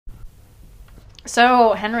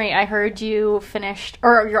So, Henry, I heard you finished,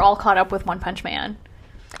 or you're all caught up with One Punch Man.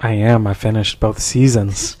 I am. I finished both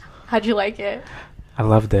seasons. How'd you like it? I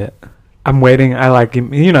loved it. I'm waiting. I like,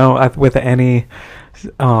 with any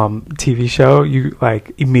TV show, you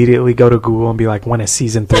like immediately go to Google and be like, when is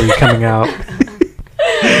season 3 coming out?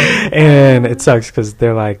 And it sucks because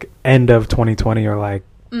they're like end of 2020 or like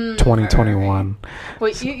 2021.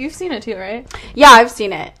 Wait, you've seen it too, right? Yeah, I've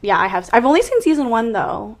seen it. Yeah, I have. I've only seen season 1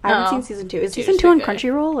 though. I haven't seen season 2. Is season 2 on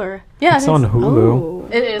Crunchyroll or? Yeah, it's on Hulu. Oh,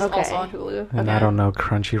 it is also on Hulu. And I don't know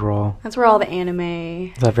Crunchyroll. That's where all the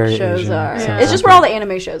anime shows Asian? are. Yeah. It's just where all the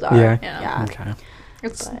anime shows are. Yeah. Okay.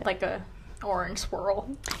 It's like a orange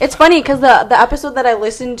swirl. It's funny because the episode that I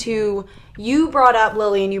listened to, you brought up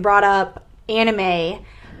Lily and you brought up anime,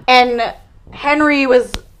 and Henry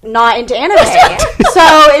was not into anime. So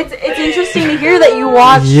it's interesting to hear that you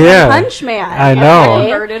watched Punch Man. I know. I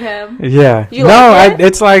converted him. Yeah.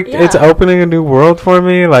 It's like it's opening a new world for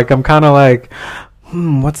me. Like I'm kind of like,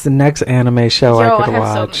 what's the next anime show I could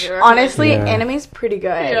watch? Honestly, anime's pretty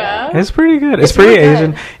good. Yeah. It's pretty good. It's pretty really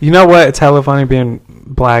Asian. good. You know what? It's hella funny being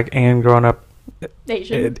black and growing up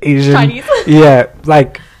Asian. Chinese. Yeah,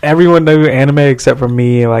 like everyone knew anime except for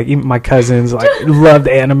me. Like even my cousins like loved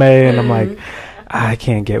anime, and I'm like, I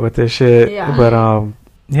can't get with this shit. Yeah. But I'm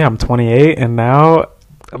 28 and now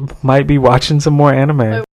I might be watching some more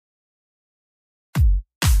anime.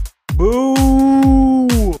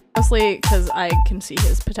 Boo! Mostly because I can see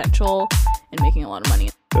his potential in making a lot of money.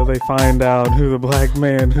 So they find out who the black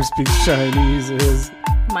man who speaks Chinese is.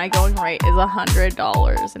 My going rate is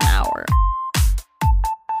 $100 an hour.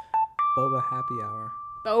 Boba Happy Hour.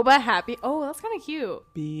 Boba Happy. Oh, that's kind of cute.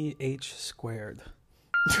 BH squared.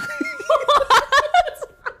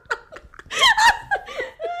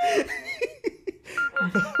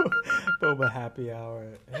 Boba Happy Hour.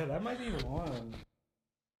 Yeah, that might be one.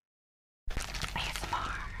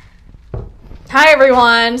 Hi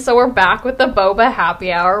everyone. So we're back with the Boba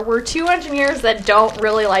Happy Hour. We're two engineers that don't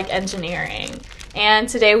really like engineering. And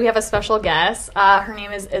today we have a special guest. Her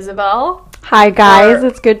name is Isabel. Hi guys,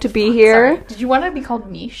 it's good to be here. Sorry. Did you want to be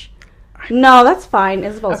called Meesh? No, that's fine.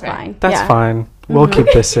 Isabel's fine. That's fine. We'll keep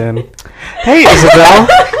this in. Hey, Isabel.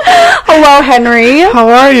 Hello, Henry. How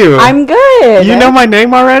are you? I'm good. You know my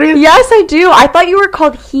name already? Yes, I do. I thought you were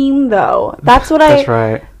called Heem, though. That's what That's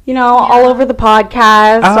right. All over the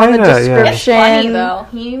podcast, on the description. It's funny, though.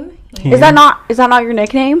 Heem? Is that not your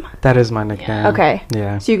nickname? That is my nickname. Okay.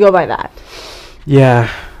 Yeah. So you go by that.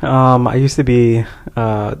 Yeah. I used to be,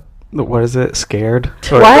 what is it? Scared?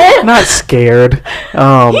 What? Not scared.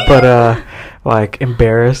 But like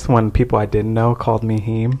embarrassed when people I didn't know called me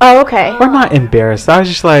Heem. Oh, okay. Or not embarrassed. I was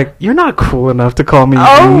just like, you're not cool enough to call me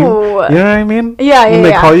Heem. You know what I mean? Yeah, When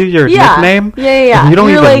they call you your nickname. Yeah. And you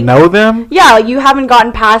don't even know them. Yeah, you haven't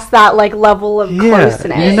gotten past that like level of closeness.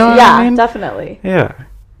 You know what I mean? Definitely. Yeah.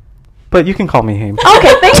 But you can call me Heem.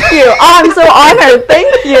 Okay, thank you. Oh, I'm so honored.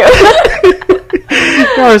 Thank you.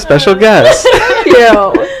 You're a special guest. Thank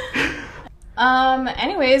you.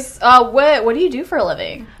 Anyways, what do you do for a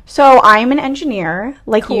living? So I'm an engineer,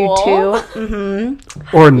 like Cool. you two.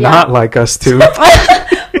 Or not like us two.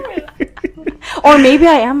 Or maybe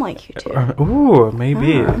I am like you two. Ooh,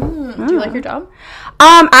 maybe. Do you like your job?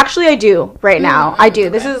 Actually I do right now. I do.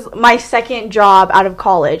 This is my second job out of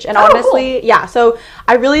college. And honestly, cool. so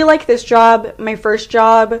I really like this job. My first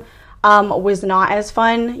job was not as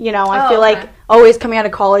fun. I feel like always coming out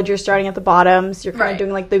of college, you're starting at the bottom. So you're kind of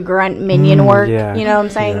doing like the grunt minion work. Yeah. You know what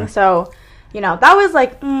I'm saying? Yeah. So, that was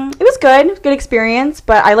like, it was good. It was a good experience.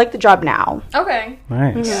 But I like the job now. Okay.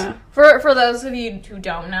 Nice. Yeah. For those of you who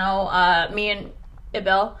don't know, me and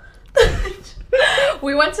Ibel,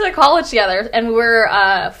 we went to college together, and we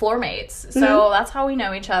were floor mates. So that's how we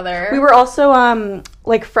know each other. We were also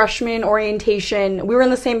like freshman orientation. We were in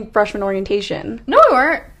the same freshman orientation. No, we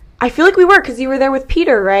weren't. I feel like we were because you were there with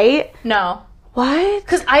Peter, right? No. What?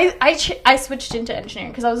 Because I switched into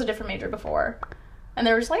engineering because I was a different major before. And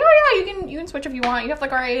they were just like, oh yeah, you can switch if you want. You have the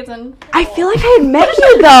grades and... I feel like I had met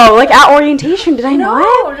you though, like at orientation. Did I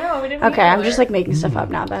not? No, we didn't. Okay, I'm just like making stuff up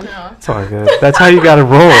now then. No. It's all good. That's how you gotta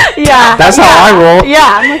roll. Yeah. That's how I roll. Yeah.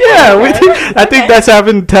 I'm like, Yeah, I think that's I've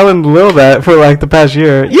been telling Lil that for like the past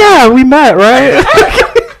year. Yeah, we met, right?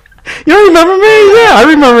 You don't remember me? Yeah, I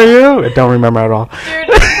remember you. I don't remember at all. Dude,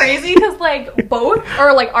 it's crazy because like both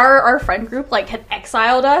or like our friend group like had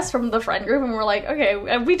exiled us from the friend group, and we're like,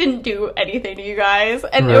 okay, we didn't do anything to you guys,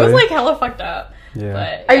 and it was Really? like hella fucked up. Yeah.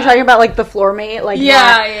 But, Are you talking about like the floor mate? Like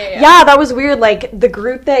Yeah. Yeah, that was weird. Like the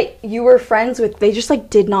group that you were friends with, they just like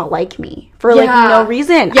did not like me for like no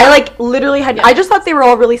reason. Yeah. I like literally had. I just thought they were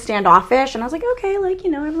all really standoffish, and I was like, okay, like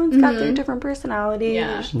everyone's got their different personalities.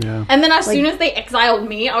 Yeah. And then as soon as they exiled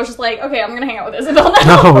me, I was just like, okay, I'm gonna hang out with Isabel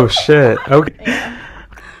now. Oh shit. Okay. Yeah.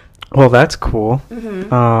 Well, that's cool.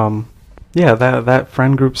 Yeah, that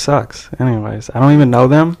friend group sucks. Anyways, I don't even know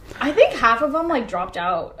them. I think half of them like dropped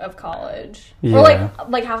out of college, Yeah. or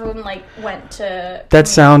like half of them like went to. That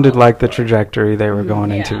sounded like the trajectory they were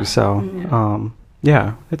going into. Yeah. So,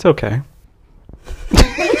 yeah, it's okay.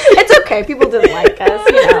 It's okay. People didn't like us,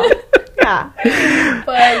 Yeah.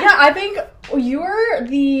 But yeah, I think you were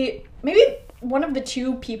maybe one of the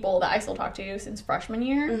 2 people that I still talk to since freshman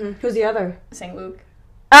year. Who's the other? Sang Luke.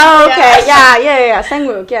 Oh, okay. Yeah.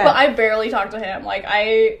 Sangwook, yeah. But I barely talk to him. Like,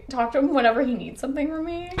 I talk to him whenever he needs something from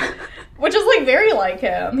me, which is like very like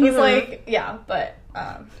him. He's like, but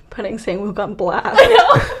Putting Sangwook on blast. I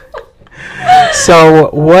know. So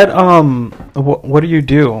what do you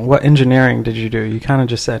do? What engineering did you do? You kind of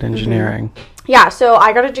just said engineering. Yeah, so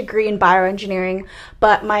I got a degree in bioengineering,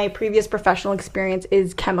 but my previous professional experience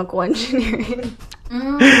is chemical engineering.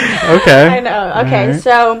 Okay. I know. Okay, All right.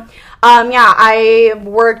 so I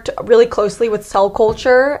worked really closely with cell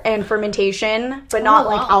culture and fermentation, but not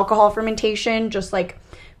like alcohol fermentation, just like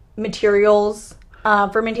materials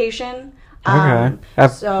fermentation. Okay. I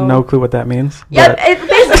have no clue what that means. Yeah, it's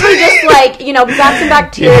basically just like, we got some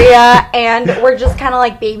bacteria and we're just kind of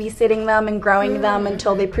like babysitting them and growing them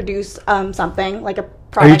until they produce something like a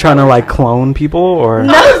Are you trying to like clone people or?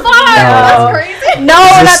 No, That's crazy. No,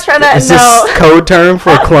 we're not trying to. Is this code term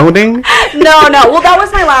for cloning? No. Well, that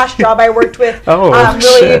was my last job. I worked with really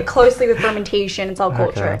shit. closely with fermentation and cell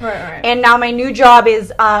culture. Okay. Right. And now my new job is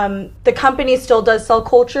the company still does cell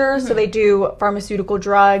culture, so they do pharmaceutical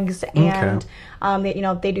drugs and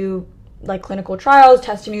they do like clinical trials,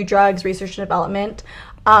 testing new drugs, research and development.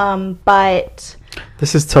 But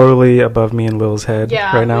this is totally above me and Lil's head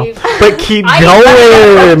right now. But keep I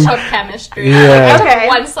going. took chemistry. Yeah. Okay.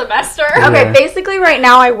 One semester. okay, basically right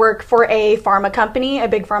now I work for a pharma company, a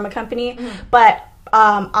big pharma company, but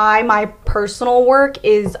my personal work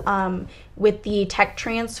is with the tech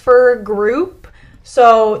transfer group.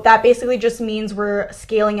 So that basically just means we're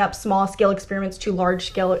scaling up small scale experiments to large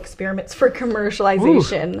scale experiments for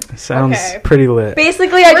commercialization. Ooh, sounds pretty lit.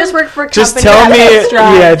 Basically, I just work for a company. Just tell me,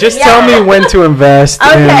 tell me when to invest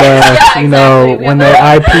and when they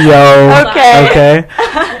IPO. Okay.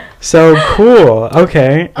 So cool.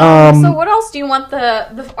 Okay. So what else do you want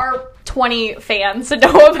our 20 fans to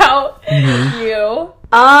know about you?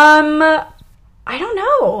 I don't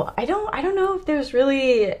know. I don't know if there's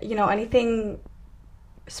really, anything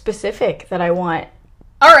specific that I want.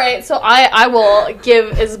 All right, so I will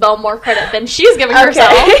give Isabel more credit than she's giving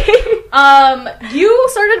herself. You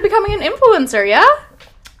started becoming an influencer, yeah?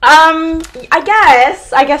 I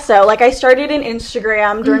guess so. Like I started an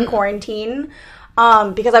Instagram during quarantine,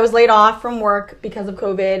 because I was laid off from work because of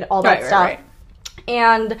COVID, all that stuff. Right.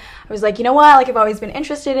 And I was like, you know what? Like I've always been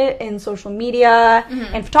interested in social media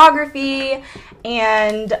and photography,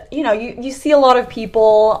 and you see a lot of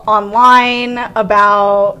people online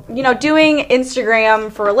about doing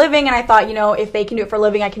Instagram for a living, and I thought if they can do it for a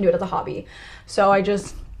living, I can do it as a hobby. So I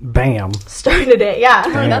just started it. Yeah.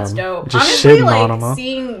 Oh, that's dope. Just honestly, shitting like on 'em, huh?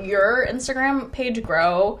 seeing your Instagram page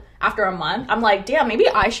grow after a month, I'm like, damn, maybe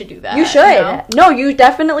I should do that. You should. No, you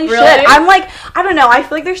definitely should. I'm like, I don't know. I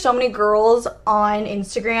feel like there's so many girls on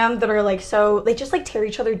Instagram that are like, they just like tear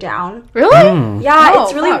each other down. Really? Yeah, Oh,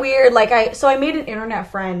 it's really fuck. weird. Like I made an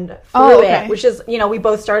internet friend through it, which is, we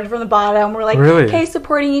both started from the bottom. We're like, okay,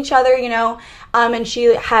 supporting each other, and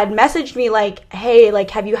she had messaged me like, hey,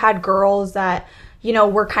 like, have you had girls that,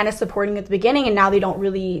 were kind of supporting at the beginning and now they don't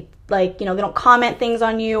really like, they don't comment things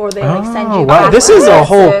on you or they like send you. Wow, this is a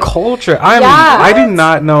whole culture. I did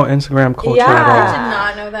not know Instagram culture at all. I did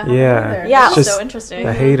not know that. Either. Yeah, That's so interesting.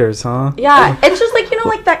 The haters, huh? Yeah, it's just like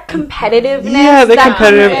like that competitiveness. Yeah, they're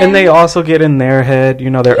competitive, and they also get in their head,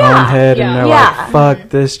 their own head, and they're like, "Fuck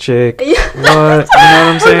this chick." What? You know what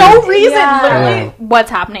I'm saying? For no reason. Yeah. Literally,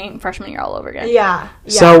 what's happening freshman year all over again? Yeah.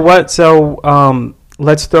 So what? So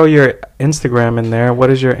let's throw your Instagram in there. What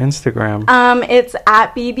is your Instagram? It's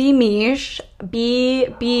at bbyMeesh,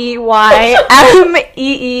 BBYMEESH.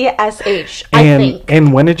 I think.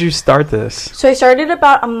 And when did you start this? So I started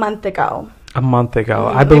about a month ago. A month ago.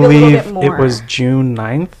 I maybe a little believe bit more. it was June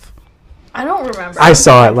 9th. I don't remember. I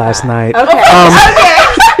saw it last night. Okay.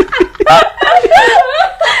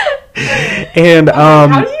 And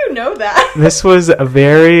how do you know that? this was a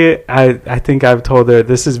very I think I've told her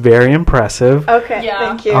this is very impressive. Okay. Yeah.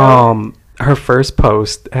 Thank you. her first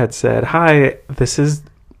post had said, "Hi, this is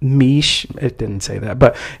Meesh." It didn't say that,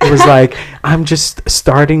 but it was like, "I'm just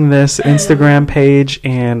starting this Instagram page,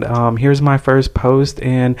 and here's my first post,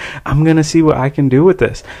 and I'm gonna see what I can do with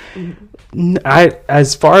this."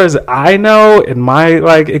 As far as I know, in my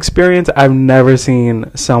like experience, I've never seen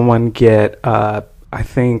someone get I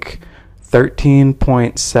think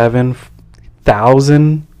 13.7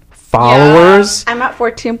 thousand followers. I'm at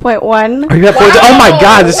 14.1. Are you at 14? Oh my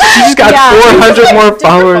god, she just got 400 more Did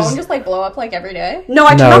followers. your phone just like blow up like every day? No,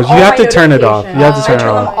 I turn off all you have my to turn it off. You have to I turn it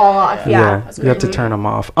turn them off. all off. Yeah. You have to turn them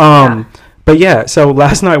off. But yeah, so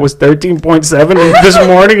last night was 13.7 and this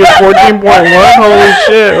morning is 14.1. Holy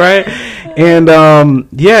shit, right? And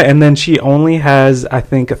and then she only has, I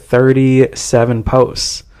think, 37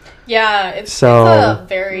 posts. Yeah, it's a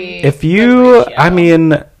very if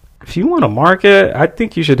you want to market, I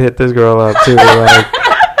think you should hit this girl up too.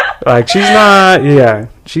 Like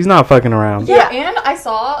she's not fucking around. Yeah, and I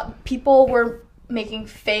saw people were making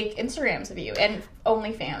fake Instagrams of you and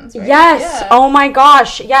OnlyFans, right? Yes. Yeah. Oh my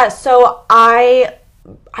gosh. Yes. So I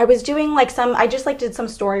was doing like I just like did some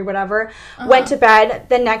story, whatever. Went to bed.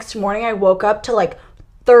 The next morning I woke up to like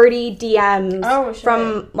 30 DMs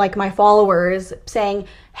from like my followers saying,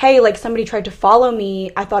 "Hey, like somebody tried to follow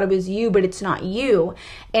me. I thought it was you, but it's not you."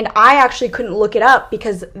 And I actually couldn't look it up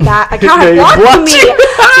because that account had blocked me. So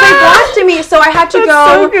they blocked me. So I had to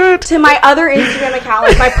go to my other Instagram account,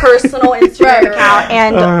 like my personal Instagram account,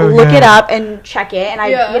 and look it up and check it.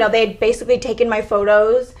 And they had basically taken my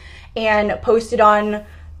photos and posted on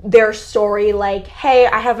their story like, "Hey,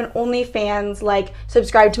 I have an OnlyFans, like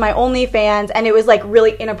subscribe to my OnlyFans," and it was like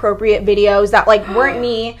really inappropriate videos that like weren't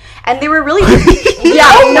me, and they were really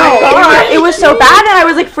it was so bad, and I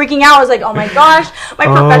was like freaking out. I was like, "Oh my gosh, my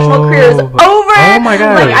professional career is over. Oh my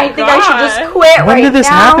god, like I think I should just quit." When did this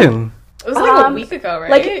happen? It was like a week ago, right?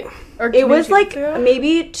 Like it was like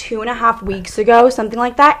maybe 2.5 weeks ago, something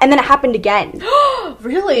like that, and then it happened again.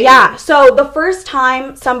 Really? Yeah. So the first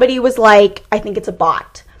time somebody was like, "I think it's a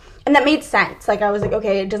bot." And that made sense. Like, I was like,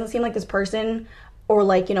 okay, it doesn't seem like this person or,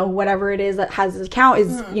 like, you know, whatever it is that has this account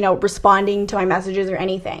is, you know, responding to my messages or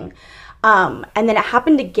anything. And then it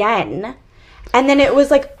happened again. And then it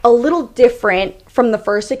was, like, a little different from the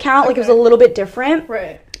first account. Like, it was a little bit different.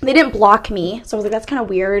 Right. They didn't block me. So I was like, that's kind of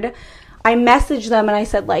weird. I messaged them and I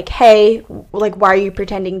said, like, "Hey, like, why are you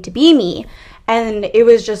pretending to be me?" And it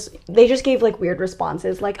was just, they just gave like weird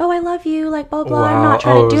responses like, "Oh, I love you," like blah blah. I'm not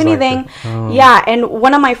trying to do anything. Yeah. And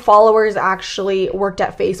one of my followers actually worked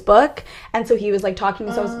at Facebook, and so he was like talking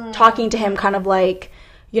to me. So I was talking to him kind of like,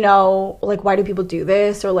 you know, like, why do people do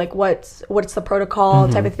this, or like what's the protocol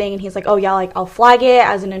type of thing. And he's like, "Oh yeah, like I'll flag it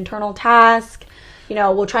as an internal task. You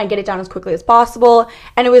know, we'll try and get it down as quickly as possible."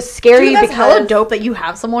 And it was scary that's because hella dope that you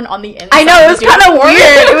have someone on the inside. I know, it was kind of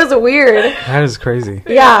weird. It was weird. That is crazy.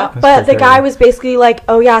 Yeah, but the guy was basically like,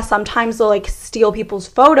 "Oh yeah, sometimes they'll like steal people's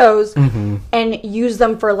photos and use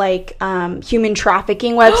them for like human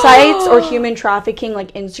trafficking websites or human trafficking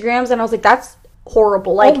like Instagrams." And I was like, that's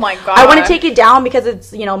horrible. Like, oh my god, I want to take it down because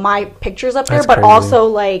it's, you know, my pictures up there, that's but crazy. Also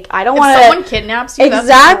like I don't want someone kidnaps you. Exactly.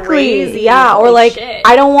 That's crazy. Yeah, or Holy like shit.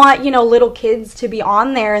 I don't want, you know, little kids to be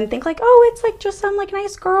on there and think like, "Oh, it's like just some like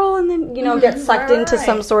nice girl," and then, you know, get sucked into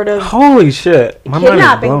some sort of holy shit, my mind is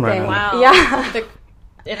kidnapping blown thing. right now. Wow. Yeah. The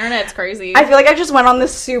internet's crazy. I feel like I just went on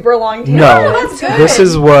this super long tangent. No, that's good. this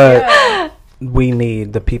is what we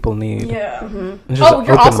need. The people need. Yeah. Just Oh,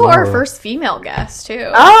 you're open also them our up. first female guest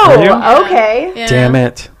too. Oh, Are you? okay. Yeah. Damn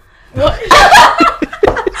it. What?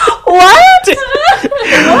 What?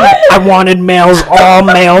 I wanted males, all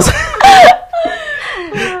males.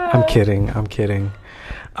 I'm kidding.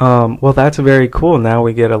 Well, that's very cool. Now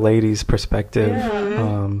we get a lady's perspective.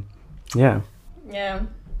 Yeah.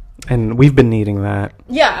 And we've been needing that.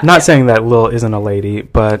 Yeah. Not saying that Lil isn't a lady,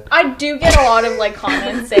 but I do get a lot of like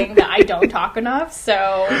comments saying that I don't talk enough,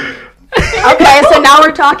 so Okay, so now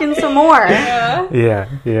we're talking some more.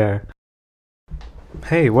 yeah.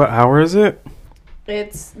 Hey, what hour is it?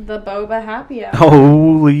 It's the boba happy hour.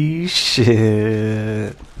 Holy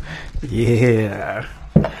shit. Yeah.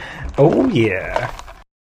 Oh, yeah.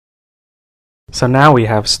 So now we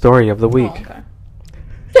have story of the week. Oh, okay.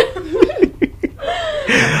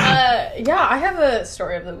 Yeah, I have a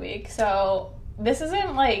story of the week. So this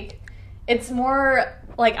isn't like, it's more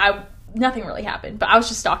like nothing really happened, but I was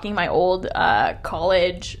just stalking my old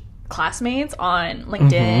college classmates on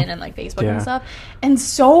LinkedIn and like Facebook and stuff, and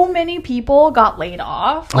so many people got laid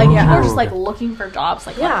off. Like people are just like looking for jobs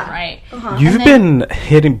like left and right. You've been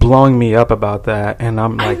blowing me up about that, and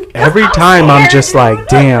I'm like every time I'm just like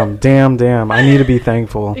damn, I need to be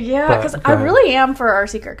thankful. Yeah, because I really am for our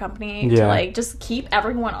secret company to like just keep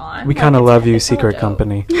everyone on. We kind of love you, secret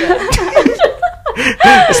company.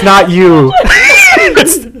 It's not you.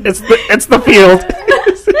 it's the field.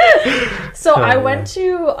 So I went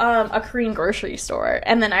to a Korean grocery store,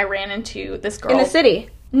 and then I ran into this girl in the city.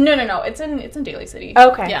 No. It's in Daly City.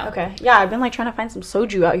 Okay. Yeah. Okay. Yeah, I've been like trying to find some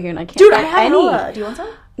soju out here, and I can't. Dude, find I have any. Nola. Do you want some?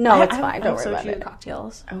 No, it's fine. Don't worry about soju it.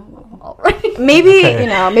 cocktails. Oh, all right. Maybe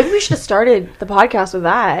maybe we should have started the podcast with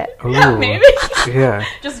that. Ooh. Yeah, maybe. Yeah.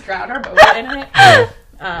 Just drown our boat in it.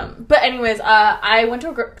 But anyways, I went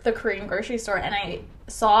to the Korean grocery store, and I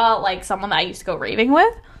saw like someone that I used to go raving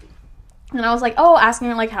with. And I was like, asking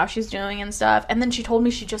her, like, how she's doing and stuff. And then she told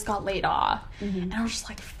me she just got laid off. And I was just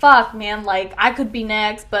like, fuck, man. Like, I could be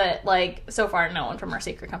next. But, like, so far, no one from our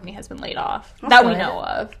secret company has been laid off. That we know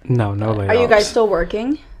of. No layoffs. Are you guys still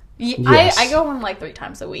working? Yes. I go in, like, 3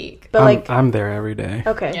 times a week. But I'm there every day.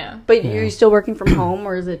 Okay. Yeah. But you're still working from home,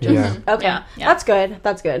 or is it just... Yeah. Okay. Yeah. That's good.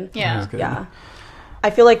 That's good. Yeah. That's good. Yeah.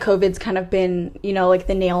 I feel like COVID's kind of been, like,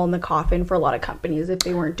 the nail in the coffin for a lot of companies if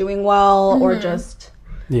they weren't doing well or just...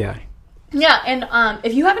 Yeah. Yeah, and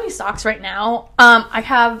if you have any stocks right now, I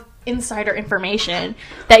have insider information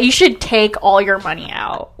that you should take all your money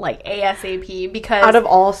out, like ASAP, because... Out of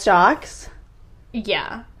all stocks?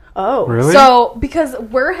 Yeah. Oh. Really? So, because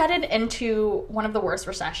we're headed into one of the worst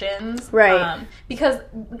recessions. Right.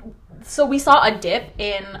 So we saw a dip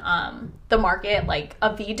in the market, like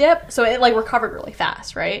a V dip, so it like recovered really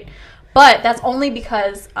fast, right? But that's only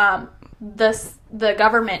because the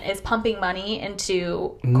government is pumping money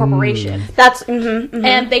into corporations. That's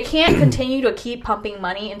and they can't continue to keep pumping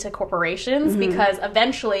money into corporations because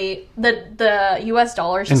eventually the US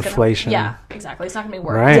dollar is just inflation. Yeah, exactly. It's not going to be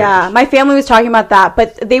worth Right. it. Yeah, my family was talking about that,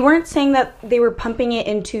 but they weren't saying that they were pumping it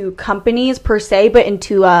into companies per se, but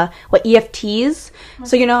into EFTs.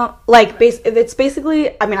 So like it's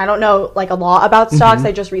basically. I mean, I don't know like a lot about stocks.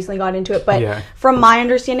 I just recently got into it, but from my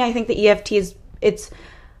understanding, I think the EFT is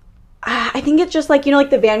I think it's just like, like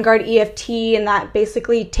the Vanguard EFT, and that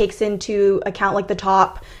basically takes into account like the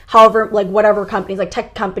top, however, like whatever companies, like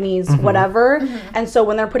tech companies, whatever. And so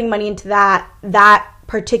when they're putting money into that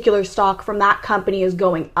particular stock from that company is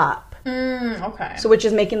going up. Okay. So which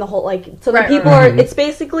is making the whole the people are, it's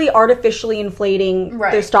basically artificially inflating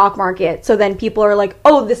their stock market. So then people are like,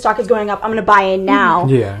 oh, this stock is going up, I'm going to buy in now.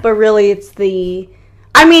 Yeah. But really it's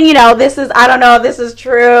I mean, this is, I don't know if this is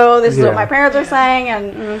true. This is what my parents are saying.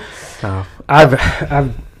 And No,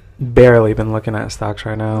 I've barely been looking at stocks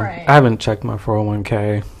right now. Right. I haven't checked my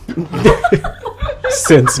 401k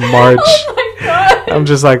since March. Oh my God. I'm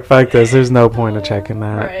just like, fuck this. There's no point of checking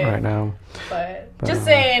that right now. But just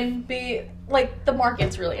saying, the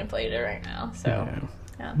market's really inflated right now. So,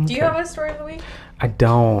 yeah. Do you have a story of the week? I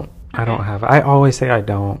don't have. I always say I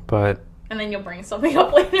don't, but. And then you'll bring something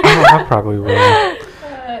up later. I probably will.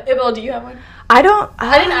 Ibel, do you have one? I don't.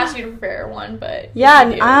 I didn't ask you to prepare one, but yeah,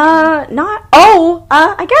 not.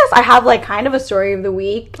 I guess I have like kind of a story of the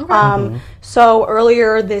week. Okay. So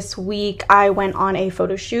earlier this week, I went on a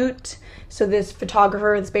photo shoot. So this Bay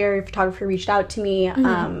Area photographer reached out to me,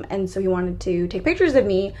 and so he wanted to take pictures of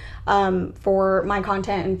me for my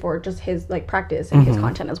content and for just his like practice and his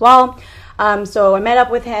content as well. So I met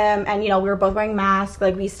up with him, and we were both wearing masks.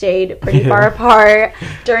 Like we stayed pretty far apart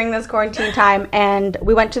during this quarantine time, and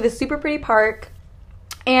we went to this super pretty park.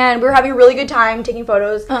 And we were having a really good time taking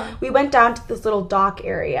photos. We went down to this little dock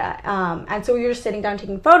area, and so we were just sitting down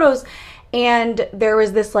taking photos. And there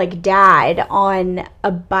was this like dad on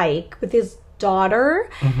a bike with his daughter,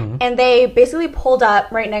 and they basically pulled up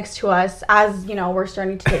right next to us as we're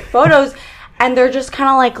starting to take photos. And they're just kind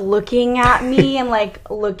of like looking at me and like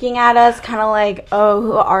looking at us, kind of like, oh,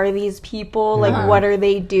 who are these people? Like, what are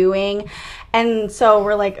they doing? And so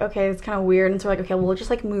we're like, okay, it's kind of weird. And so we're like, okay, we'll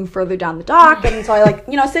just like move further down the dock. And so I like,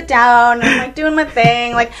 sit down and I'm like doing my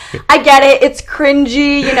thing. Like, I get it. It's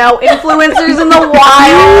cringy, influencers in the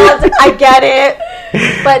wild. I get it.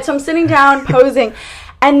 But so I'm sitting down posing,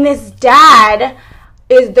 and this dad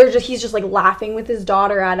he's just like laughing with his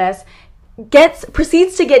daughter at us.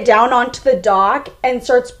 Proceeds to get down onto the dock and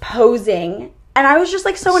starts posing, and I was just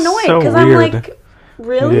like so annoyed because I'm like,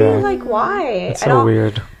 really, like why? It's so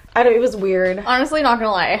weird. It was weird. Honestly, not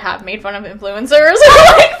gonna like, I have made fun of influencers.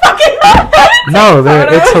 Like fucking. No,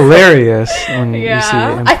 it's hilarious when you see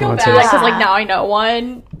influencers. I feel bad because like now I know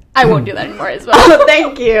one. I won't do that anymore as well. Oh,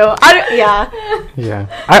 thank you. Yeah.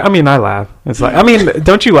 I mean, I laugh. It's like, I mean,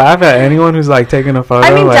 don't you laugh at anyone who's like taking a photo?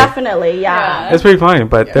 I mean, like, definitely, yeah. it's pretty funny,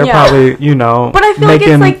 but they're probably, you know, but I feel like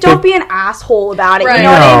it's like, don't be an asshole about it. Right. You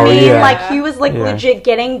know what I mean? Yeah. Like, he was like legit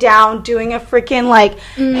getting down, doing a freaking like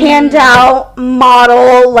handout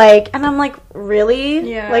model, like, and I'm like,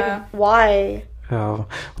 really? Yeah. Like, why? Oh.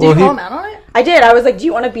 Did you call him out on it? I did. I was like, do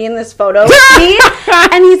you want to be in this photo with me?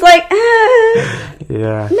 And he's like,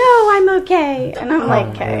 Yeah. no, I'm okay. And I'm like,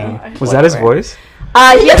 okay. Yeah. Was that his voice?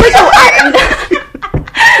 He has like a...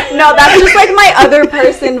 No, that's just like my other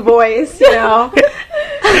person voice, you know?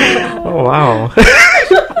 Oh, wow.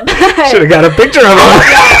 Should have got a picture of him.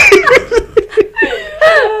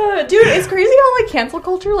 Dude, it's crazy how like cancel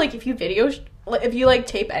culture, like if you if you like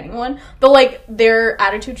tape anyone, their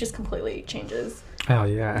attitude just completely changes. Oh,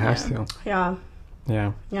 yeah, it has to. Yeah.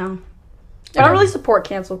 Yeah. Yeah. I don't really support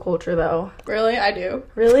cancel culture, though. Really? I do.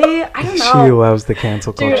 Really? I don't know. She loves the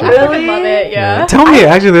cancel culture. Dude, I fucking love it, yeah. Tell me,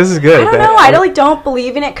 actually, this is good. I don't know. I really don't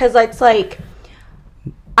believe in it because it's like,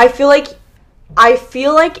 I feel like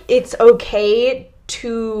it's okay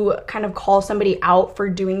to kind of call somebody out for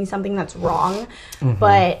doing something that's wrong,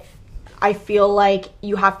 but I feel like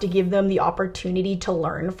you have to give them the opportunity to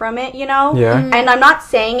learn from it, you know? Yeah. And I'm not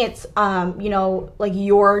saying it's, you know, like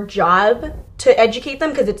your job to educate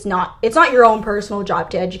them, because it's not your own personal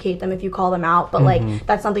job to educate them if you call them out, but like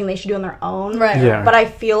that's something they should do on their own. Right. Yeah. But I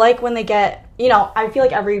feel like when they get, you know, I feel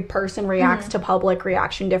like every person reacts to public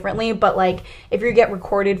reaction differently, but like if you get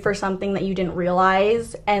recorded for something that you didn't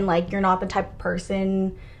realize and like you're not the type of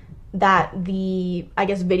person that the, I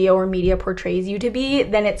guess, video or media portrays you to be,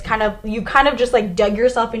 then it's kind of, you kind of just like dug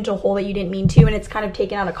yourself into a hole that you didn't mean to, and it's kind of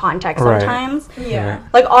taken out of context sometimes. Yeah.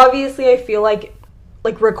 Like obviously I feel like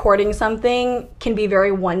recording something can be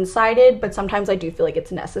very one-sided, but sometimes I do feel like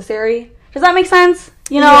it's necessary. Does that make sense?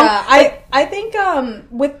 You know? Yeah, I think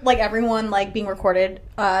with like everyone like being recorded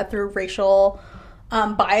through racial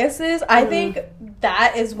biases, I think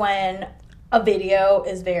that is when a video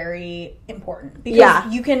is very important, because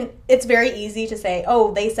it's very easy to say,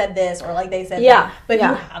 oh, they said this, or like they said that, but you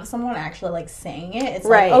have someone actually like saying it, it's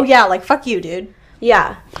like, oh yeah, like fuck you, dude.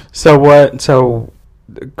 Yeah. So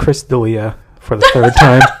Chris D'Elia, for the third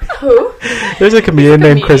time. Who? There's a comedian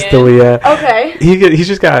named Chris D'Elia. Okay. He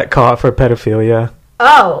just got caught for pedophilia.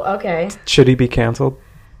 Oh, okay. Should he be canceled?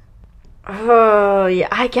 Oh, yeah,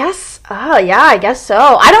 I guess. Oh, yeah, I guess so.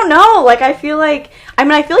 I don't know. Like, I feel like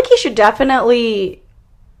he should definitely,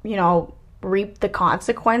 you know, reap the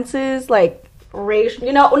consequences. Like,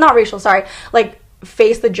 not racial, sorry. Like,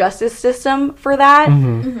 face the justice system for that.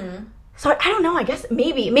 So, I don't know. I guess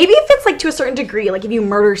maybe if it's, like, to a certain degree. Like, if you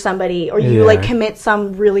murder somebody or you, like, commit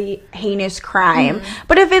some really heinous crime.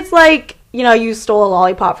 But if it's, like, you know, you stole a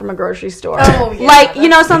lollipop from a grocery store. Oh, yeah. Like, you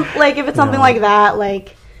know, if it's something like that,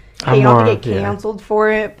 like... Okay, you don't have to get canceled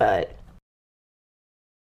for it, but...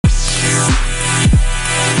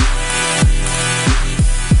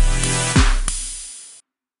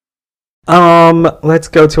 Let's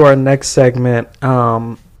go to our next segment.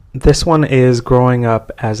 This one is growing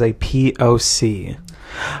up as a POC.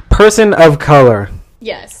 Person of color.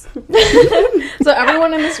 Yes. So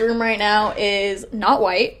everyone in this room right now is not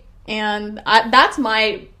white, and that's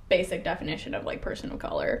my basic definition of, like, person of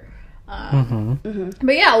color.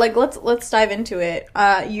 But yeah, like let's dive into it.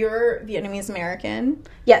 You're Vietnamese American.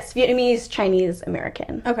 Yes, Vietnamese, Chinese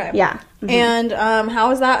American. Okay. Yeah. And how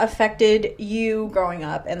has that affected you growing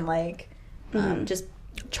up and like just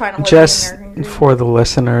trying to live Just in the American dream? for the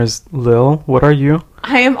listeners, Lil, what are you?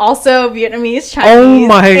 I am also Vietnamese, Chinese. Oh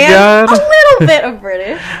my and god. A little bit of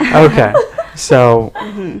British. Okay. So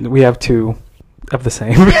we have two of the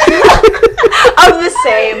same. Of the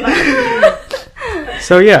same.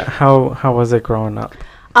 So yeah, how was it growing up?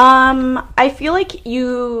 I feel like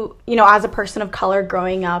you know, as a person of color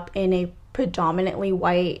growing up in a predominantly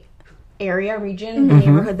white region, the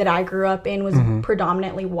neighborhood that I grew up in was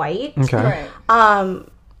predominantly white. Okay. Right.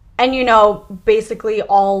 And you know, basically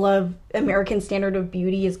all of American standard of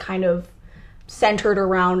beauty is kind of centered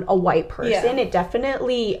around a white person. Yeah. It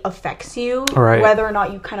definitely affects you, Right. whether or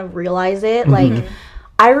not you kind of realize it. Like,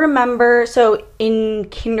 I remember, so in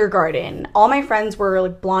kindergarten, all my friends were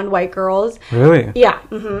like blonde white girls. Really? Yeah.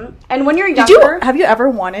 And when you're younger, Have you ever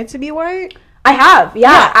wanted to be white? I have.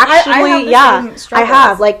 Yeah, actually, have the same struggles. I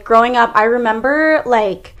have. Like growing up, I remember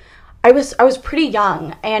like I was pretty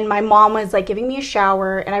young, and my mom was like giving me a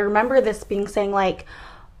shower, and I remember this being saying like,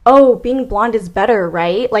 "Oh, being blonde is better,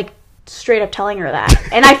 right?" Like straight up telling her that,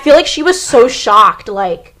 and I feel like she was so shocked,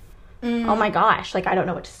 like. Oh my gosh, like I don't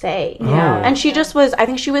know what to say. Yeah. And she just was, I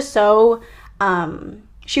think she was so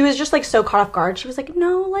she was just like so caught off guard. She was like,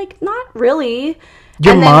 no, like not really.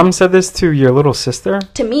 Your mom said this to your little sister?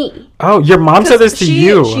 To me. Oh, your mom said this to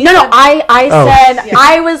you. No, I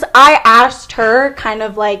said, I asked her kind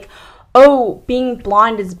of like, oh, being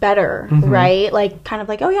blonde is better, right? Like, kind of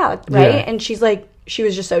like, oh yeah, right? Yeah. And she's like, she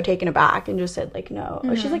was just so taken aback and just said like, no.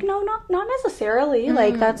 She's like, no, not necessarily.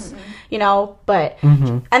 Like, that's, you know, but,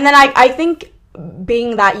 and then I think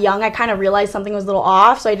being that young, I kind of realized something was a little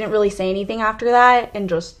off, so I didn't really say anything after that, and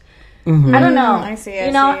just, I don't know. I see.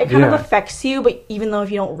 You know, it kind of affects you, but even though if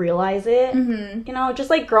you don't realize it, you know, just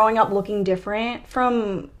like growing up looking different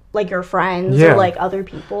from like your friends or like other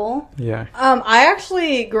people. Yeah. I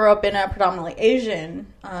actually grew up in a predominantly Asian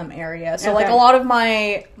area, so like a lot of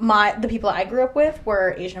the people that I grew up with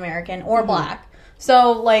were Asian American or Black.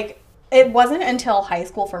 So like it wasn't until high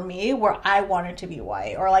school for me where I wanted to be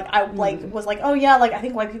white, or like I like was like, oh yeah, like I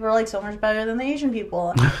think white people are like so much better than the Asian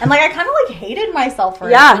people, and like I kind of like hated myself for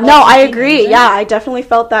like, no, I agree. Asian. Yeah, I definitely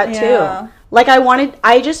felt that too. Like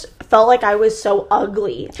I just felt like I was so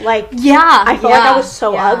ugly. Like I felt like I was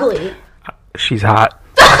so ugly. She's hot.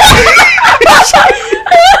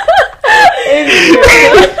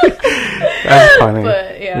 That's funny.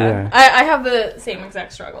 But yeah. I have the same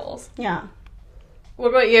exact struggles. Yeah. What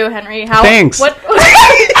about you, Henry? Thanks. What? I know.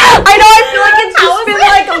 I feel like it's just been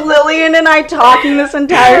like Lillian and I talking this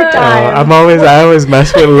entire time. I always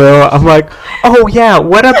mess with Lil. I'm like, oh yeah,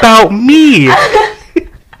 what about me?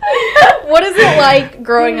 What is it like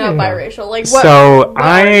growing up biracial? Like, what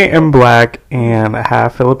I am Black and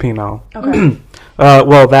half Filipino. Okay.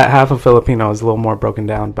 Well, that half of Filipino is a little more broken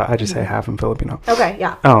down, but I just say half in Filipino. Okay.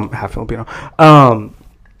 Yeah. Half Filipino.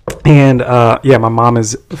 And my mom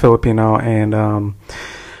is Filipino, and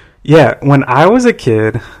when I was a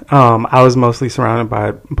kid, I was mostly surrounded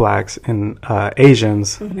by Blacks and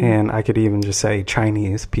Asians, and I could even just say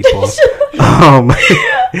Chinese people.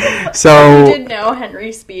 So you did know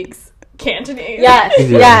Henry speaks Cantonese. Yes,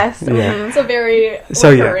 yes. Yeah. It's a very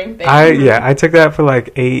recurring thing. I took that for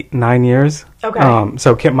like 8-9 years. Okay.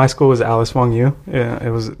 So my school was Alice Wong Yu. Yeah, it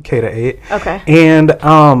was K to 8. Okay. And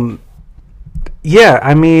I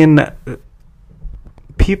mean,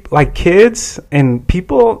 people like kids and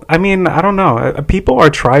people. I mean, I don't know. People are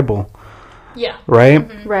tribal. Yeah. Right.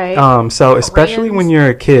 Right. So especially when you're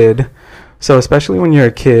a kid.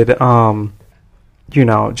 You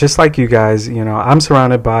know, just like you guys, you know, I'm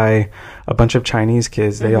surrounded by a bunch of Chinese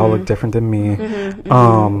kids. They all look different than me.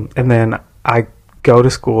 And then I go to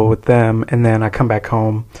school with them, and then I come back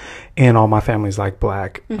home, and all my family's like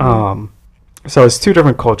Black. So it's two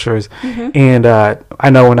different cultures. And I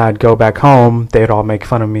know when I'd go back home, they'd all make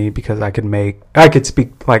fun of me because I could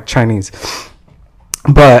speak like Chinese.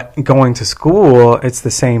 But going to school, it's the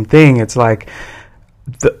same thing. It's like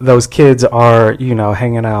those kids are, you know,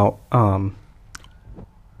 hanging out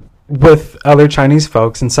with other Chinese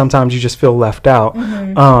folks, and sometimes you just feel left out.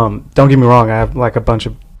 Don't get me wrong, I have like I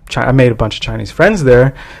made a bunch of Chinese friends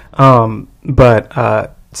there,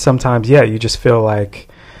 but sometimes you just feel like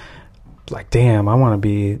damn, I want to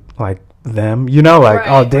be like them, you know, like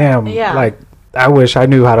oh damn, like I wish I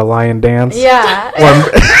knew how to lion dance. And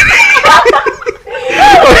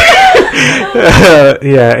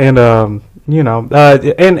you know,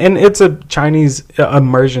 and it's a Chinese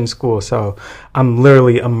immersion school, so I'm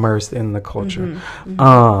literally immersed in the culture.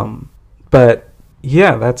 But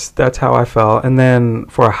yeah, that's how I felt. And then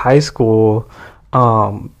for high school,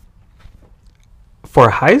 I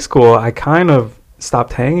kind of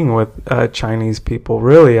stopped hanging with Chinese people.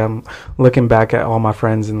 Really, I'm looking back at all my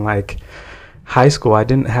friends in like high school. I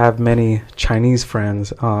didn't have many Chinese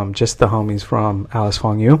friends, just the homies from Alice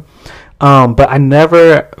Wong Yu. But I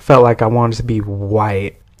never felt like I wanted to be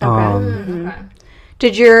white. Okay.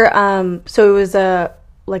 Did your so it was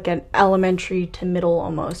like an elementary to middle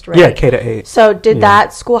almost, right? Yeah, K to 8. So did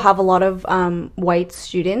that school have a lot of white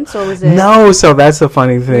students, or was it? No, so that's the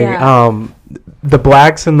funny thing. Yeah. The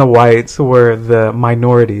Blacks and the whites were the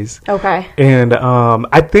minorities. Okay. And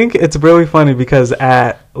I think it's really funny because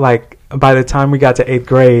by the time we got to 8th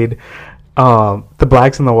grade, the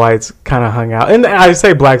Blacks and the whites kind of hung out. And I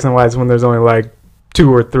say Blacks and whites when there's only like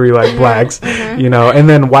 2 or 3 like Blacks, you know, and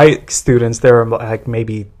then white students, there were like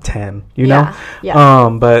maybe 10, you know? Yeah.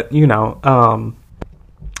 But you know,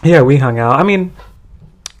 we hung out. I mean,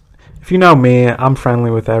 if you know me, I'm friendly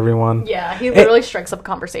with everyone. Yeah, he literally strikes up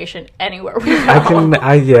conversation anywhere we go.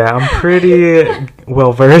 I'm pretty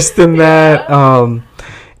well versed in that.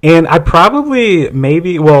 And I probably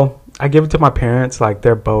I give it to my parents. Like,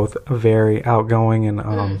 they're both very outgoing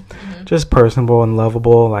and just personable and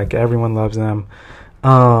lovable. Like, everyone loves them.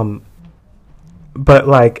 but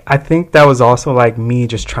like I think that was also like me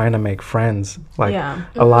just trying to make friends, like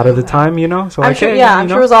a lot of the time, you know. So I'm like, sure, hey, I'm you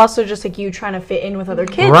know? sure it was also just like you trying to fit in with other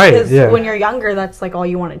kids, Right, because yeah. when you're younger, that's like all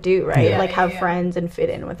you want to do, right? Yeah. Like have friends and fit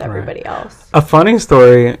in with everybody else. A funny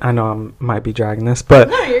story, I know I might be dragging this, but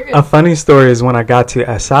No, you're good. a funny story is when I got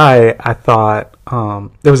to SI, I thought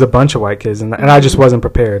there was a bunch of white kids, and I just wasn't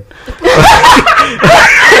prepared.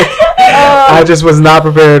 I just was not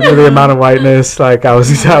prepared for the amount of whiteness like I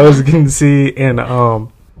was going to see, and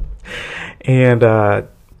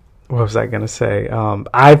what was I gonna say?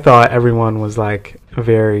 I thought everyone was like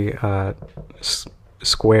very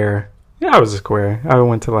square. Yeah, I was a square. I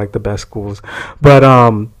went to like the best schools, but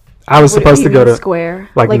I was supposed to go to square,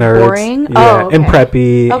 like nerds, boring, yeah, and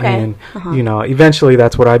preppy, Okay. and you know, eventually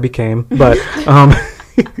that's what I became. But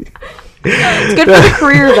It's good for the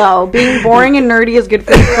career though. Being boring and nerdy is good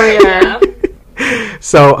for the career.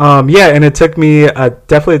 So yeah, and it took me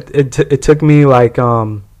definitely it took me like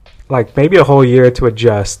maybe a whole year to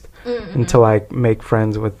adjust and to like make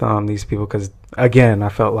friends with these people, because again I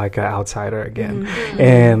felt like an outsider again.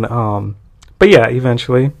 And but yeah,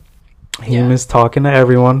 eventually he was talking to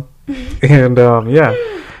everyone, and yeah,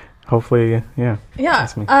 hopefully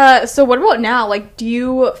that's me. So what about now? Like, do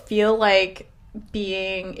you feel like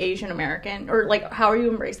being Asian American, or like how are you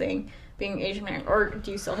embracing being Asian American, or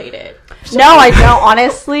do you still hate it? No, I don't.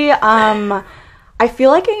 Honestly, I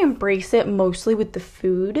feel like I embrace it mostly with the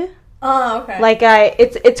food. Oh, okay. Like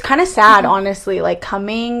it's kind of sad, honestly. Like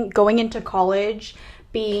going into college,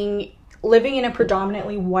 living in a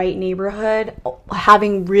predominantly white neighborhood,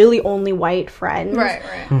 having really only white friends. Right.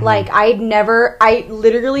 Like I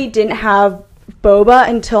literally didn't have boba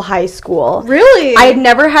until high school. Really? I had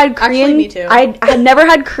never had Korean. Actually, me too. I had never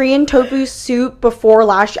had Korean tofu soup before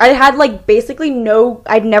last year. I had like basically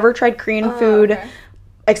I'd never tried Korean food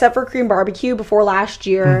except for Korean barbecue before last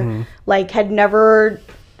year. Like didn't have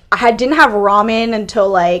ramen until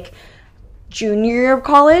like junior year of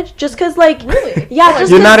college, just because like Really? yeah,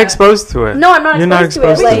 just You're not 'cause- exposed to it. No, I'm not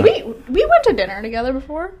exposed to it. Wait, we went to dinner together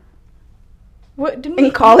before. What didn't we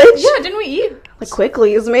In college? Yeah, didn't we eat? like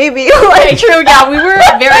Quickly's maybe. Okay, Like true. Yeah, we were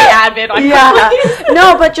very avid on Quickly's.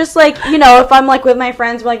 no, but just like, you know, if I'm like with my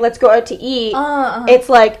friends, we're like, let's go out to eat. It's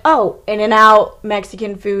like, oh, In-N-Out,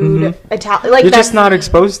 Mexican food, Italian. Like You're that's just not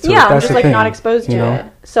exposed to it. yeah, I'm That's just the like thing, not exposed to you know? it.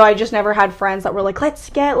 So I just never had friends that were like, let's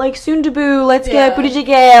get like sundubu, let's get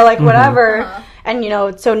burijjigae, like whatever. And you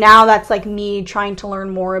know, so now that's like me trying to learn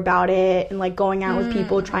more about it and like going out with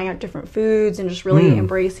people, trying out different foods and just really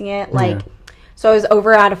embracing it. Like, so I was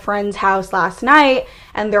over at a friend's house last night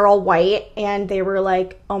and they're all white and they were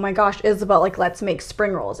like, oh my gosh, Isabel, like let's make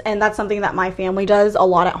spring rolls. And that's something that my family does a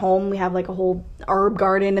lot at home. We have like a whole herb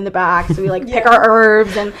garden in the back, so we like pick our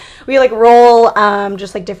herbs and we like roll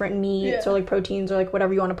just like different meats or like proteins or like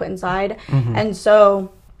whatever you want to put inside. And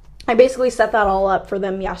so I basically set that all up for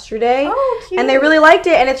them yesterday. Oh, cute. And they really liked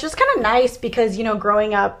it. And it's just kind of nice because, you know,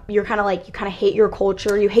 growing up, you're kind of like, you kind of hate your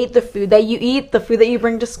culture. You hate the food that you eat, the food that you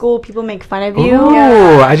bring to school. People make fun of you.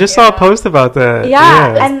 Ooh, I just saw a post about that.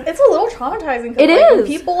 Yeah, and It's a little traumatizing. It like, when is.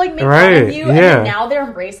 people like make Right, fun of you, and yeah. then now they're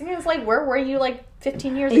embracing it. It's like, where were you like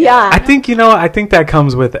 15 years ago? Yeah. I think that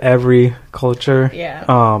comes with every culture. Yeah.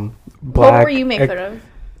 Black. What were you made fun of?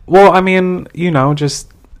 Well, I mean, you know,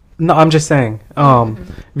 no, I'm just saying.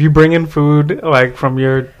 If you bring in food like from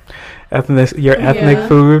your ethnic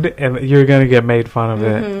food, and you're gonna get made fun of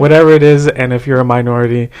it, whatever it is. And if you're a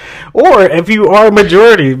minority, or if you are a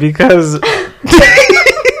majority, because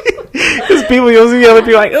people, you'll see other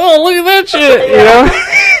people like, oh, look at that shit, you know.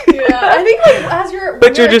 Yeah, I think like as you're,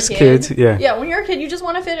 But you're just kids, yeah. Yeah, when you're a kid, you just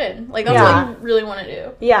want to fit in. Like that's Yeah. what you really want to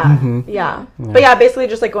do. Yeah, yeah. But yeah, basically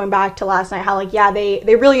just like going back to last night, how like, yeah, they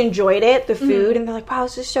really enjoyed it, the food, and they're like, wow,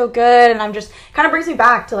 this is so good. And I'm just kind of brings me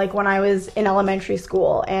back to like when I was in elementary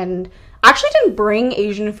school and I actually didn't bring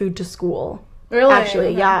Asian food to school. Really?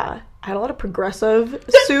 Actually, yeah. I had a lot of progressive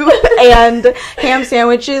soup and ham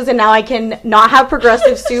sandwiches, and now I can not have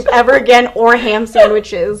progressive soup ever again or ham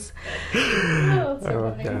sandwiches. Oh, that's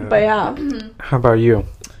so funny. God. But yeah. How about you?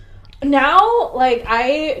 Now, like,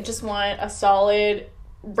 I just want a solid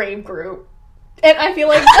rave group. And I feel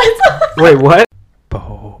like that's... Wait, what?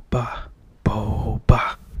 Boba,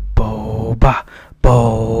 boba, boba,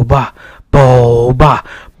 boba, boba,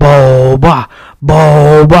 boba,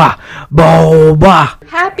 boba, boba.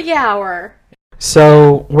 Happy hour.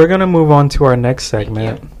 So we're gonna move on to our next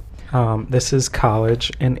segment. This is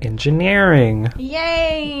college and engineering.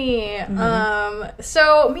 Yay!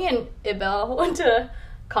 So me and Ibel went to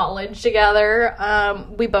college together. I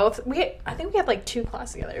think we had like 2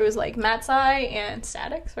 classes together. It was like Mat Sci and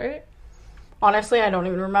statics, right? Honestly, I don't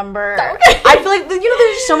even remember. Okay. I feel like, you know,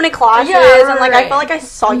 there's so many classes, and like I felt like I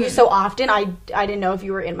saw you so often. I didn't know if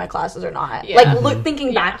you were in my classes or not. Yeah. Like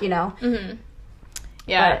thinking back, you know.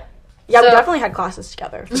 Yeah. But, yeah, So- we definitely had classes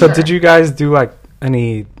together. So did you guys do like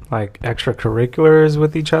any like extracurriculars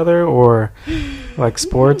with each other or like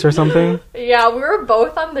sports or something? Yeah, we were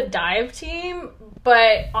both on the dive team,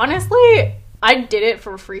 but honestly, I did it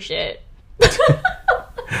for free shit.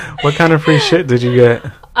 What kind of free shit did you get?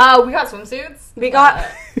 We got swimsuits. We got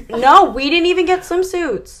no, we didn't even get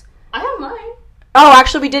swimsuits. I have mine. Oh,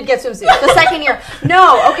 actually, we did get swimsuits the second year.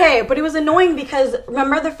 No, okay, but it was annoying because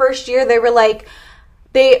remember the first year they were like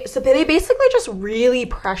they basically just really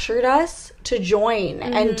pressured us to join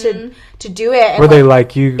and to do it. And Were they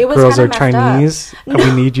like, you it was girls are kinda messed Chinese and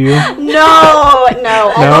we need you? No.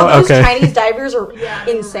 Although those Okay. Chinese divers are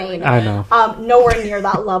insane. I know. Nowhere near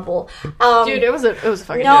that level. Dude, it was a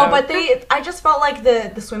fucking No, joke. but I just felt like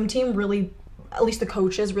the swim team really, at least the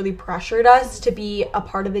coaches really pressured us to be a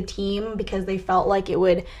part of the team because they felt like it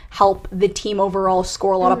would help the team overall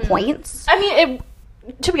score a lot of points. I mean,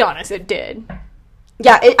 to be honest, it did.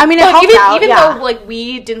 Yeah, it Like, helped out. even Yeah. though like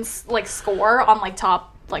we didn't like score on like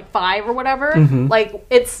top like 5 or whatever, Mm-hmm. like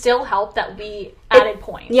it still helped that we added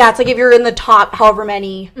points. Yeah, it's like if you're in the top however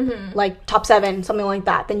many, like top 7, something like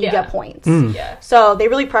that, then you Yeah. get points. Yeah. So they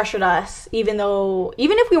really pressured us, even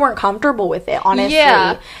if we weren't comfortable with it, honestly.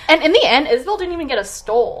 Yeah, and in the end, Isabel didn't even get a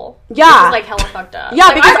stole. Yeah. which is like hella fucked up. Yeah,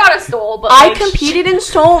 Like, because I got a stole, but I like, competed in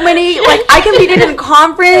so many, like, I competed in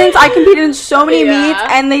conference, I competed in so many Yeah. meets,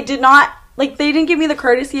 and they didn't give me the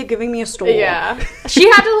courtesy of giving me a stole. Yeah, she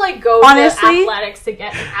had to like go Honestly? to athletics to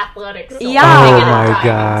get an athletics. Stole. Yeah. Oh They get a my diamond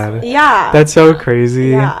god. stole. Yeah. That's so crazy.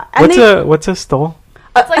 Yeah. And What's a stole?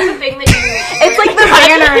 It's like the thing that you. It's like the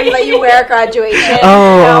banner that you wear at graduation.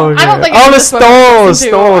 Oh, you know? I don't think oh, the it's just what we listen to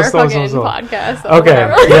stole. our fucking podcast. or Okay,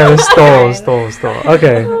 whatever. yeah, the stole.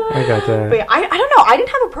 Okay, I got But that. yeah, I don't know. I didn't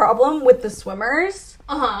have a problem with the swimmers.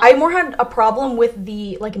 I more had a problem with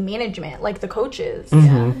the like management, like the coaches.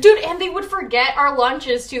 Mm-hmm. Dude, and they would forget our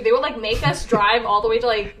lunches too. They would like make us drive all the way to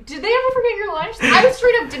like. Did they ever forget your lunch? I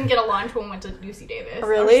straight up didn't get a lunch when we went to UC Davis.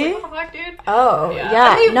 Really? I was like, what the fuck, dude? Oh,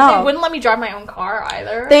 And they no. wouldn't let me drive my own car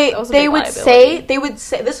either. They That was a they big would liability.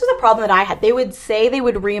 say this was a problem that I had. They would say they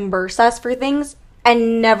would reimburse us for things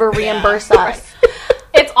and never reimburse us.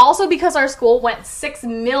 It's also because our school went $6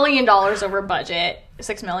 million over budget.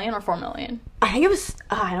 6 million or 4 million? I think it was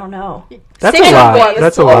I don't know. That's 6 a or lot. 4,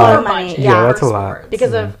 That's a lot lot. of money. Yeah, that's a for lot. sports.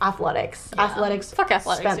 Because of athletics. Yeah. Athletics Fuck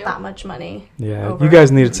athletics, spent dude. that much money. Yeah, over. you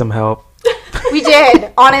guys needed some help. We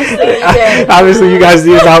did. Honestly, we did. Obviously, you guys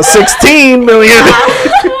need about 16 million.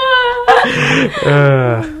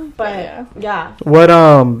 But yeah.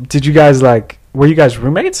 What did you guys like? Were you guys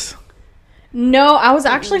roommates? No, I was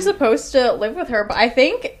actually supposed to live with her, but I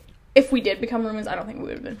think if we did become roommates, I don't think we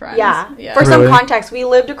would have been friends. Yeah. Yeah. For some Really? context, we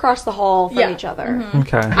lived across the hall from Yeah. each other. Mhm.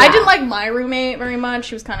 Okay. I didn't like my roommate very much.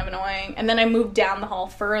 She was kind of annoying. And then I moved down the hall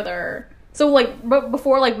further. So, like, but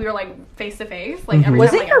before, like, we were, like, face-to-face. Like, every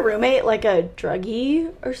Wasn't time, like, your roommate like a druggie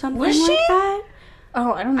or something Was like she? that?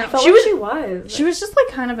 Oh, I don't know. I felt She like was, she was. she was just, like,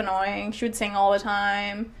 kind of annoying. She would sing all the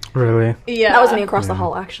time. Really? Yeah. That was me across the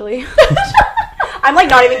hall, actually. I'm like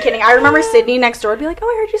not even kidding. I remember Sydney next door would be like, "Oh,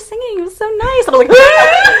 I heard you singing. It was so nice." And I'm like,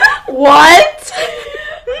 "What?"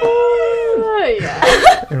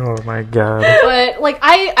 Yeah. Oh my god. But, like,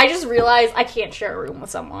 I just realized I can't share a room with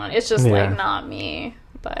someone. It's just, Yeah. like, not me.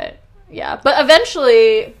 But, yeah. But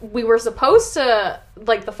eventually, we were supposed to,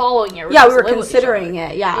 like, the following year. Yeah, we were considering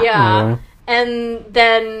it. Yeah. Yeah. Yeah. And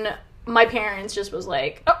then my parents just was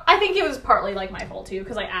like, oh, I think it was partly like my fault too,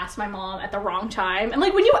 because I asked my mom at the wrong time. And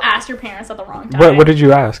like when you ask your parents at the wrong time, What did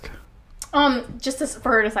you ask? just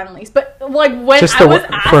for her to sign a lease. But like when Just I was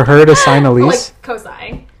asking, for her to sign a lease? like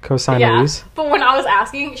co-sign. Co-sign Yeah. a lease? But when I was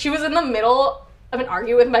asking, she was in the middle of an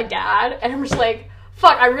argument with my dad, and I'm just like,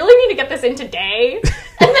 fuck, I really need to get this in today.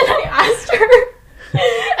 And then I asked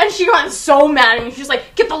her, and she got so mad at me. She was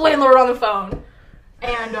like, get the landlord on the phone.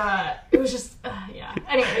 And it was just, yeah.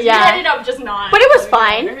 Anyways, Yeah. we ended up just not. But it was doing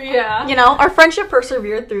fine. better. Yeah. You know, our friendship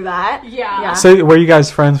persevered through that. Yeah. So were you guys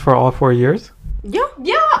friends for all 4 years? Yeah.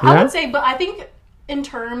 Yeah, I Yeah? would say, but I think in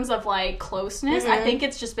terms of like closeness, I think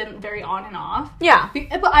it's just been very on and off. Yeah.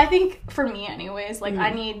 But I think for me, anyways, like I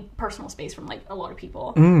need personal space from like a lot of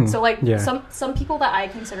people. So like yeah. some people that I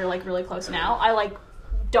consider like really close now, I like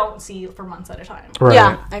don't see for months at a time. Right.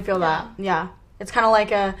 Yeah, I feel that. Yeah. It's kind of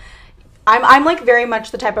like I'm like very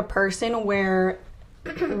much the type of person where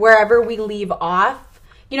wherever we leave off,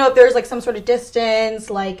 you know, if there's like some sort of distance,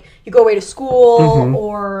 like you go away to school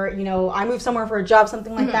or, you know, I move somewhere for a job,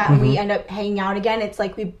 something like that, and we end up hanging out again, it's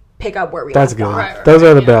like we pick up where we That's left good. off. Right. Those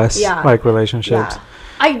are the Yeah. best, Yeah. like, relationships. Yeah.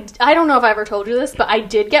 I don't know if I ever told you this, but I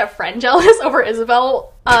did get friend jealous over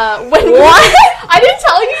Isabel. When What? I didn't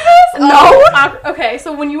tell you this. No. Okay,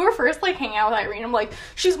 so when you were first like hanging out with Irene, I'm like,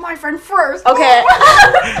 she's my friend first. Okay.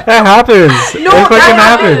 That happens. No, it fucking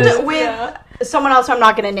that happens. happened with someone else who I'm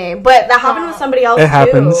not gonna name, but that happened with somebody else It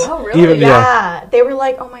happens. too. Oh, really? Even, Yeah. They were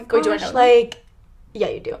like, oh my Wait, do I know gosh, them? like, yeah,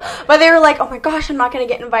 you do. But they were like, oh my gosh, I'm not going to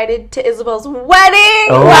get invited to Isabel's wedding.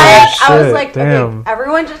 Oh, like, I was shit, like, damn. okay,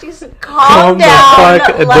 everyone just needs to Calm calm the down.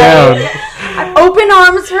 fuck like, down. I have open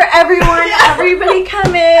arms for everyone. Everybody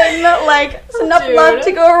come in. Like, it's enough Dude. love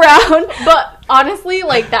to go around. But honestly,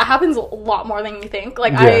 like, that happens a lot more than you think.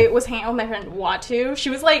 Like, Yeah. I was hanging out with my friend Watu. She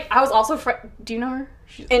was like, I was also do you know her?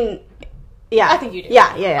 She's, And, yeah. I think you do.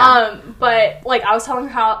 Yeah. But like, I was telling her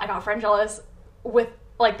how I got friend jealous with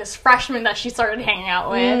like this freshman that she started hanging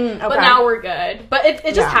out with. But okay. now we're good. But it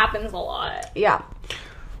just Yeah. happens a lot. Yeah.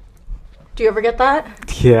 Do you ever get that?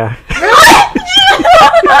 Yeah.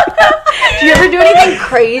 Do you ever do anything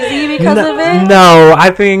crazy because of it? No,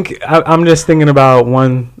 I think I'm just thinking about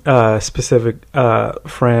one specific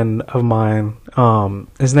friend of mine.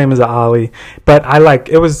 His name is Ali, but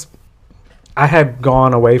I had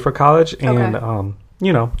gone away for college, and Okay.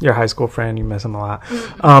 you know, your high school friend, you miss him a lot.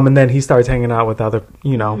 And then he starts hanging out with other,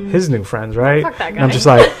 you know, his new friends, right? Fuck that And I'm guy. just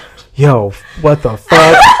like, yo, what the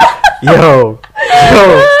fuck? Yo,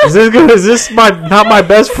 is this not my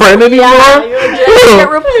best friend anymore? Yeah, you're legit get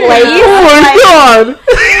replaced. Oh my Like, god!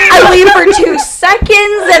 I leave for 2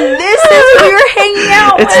 seconds, and this is who you're hanging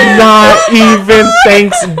out It's with. not even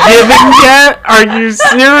Thanksgiving yet. Are you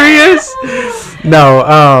serious? No,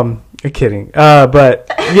 I'm kidding. But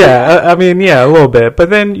yeah, I mean, yeah, a little bit. But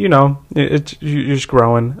then, you know, you're just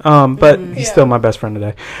growing. But he's still my best friend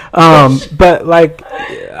today. But like,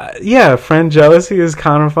 yeah, friend jealousy is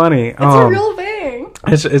kind of funny. It's a real thing.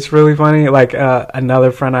 It's really funny. Like,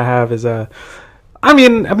 another friend I have is I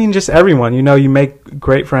mean, just everyone. You know, you make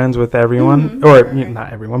great friends with everyone, or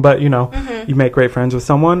not everyone, but you know, you make great friends with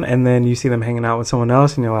someone, and then you see them hanging out with someone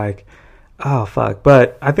else, and you're like, oh fuck.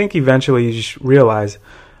 But I think eventually you just realize,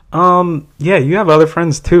 yeah, you have other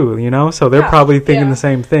friends too, you know, so they're probably thinking the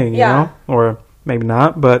same thing, you know, or maybe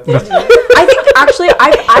not, but I think actually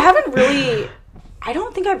I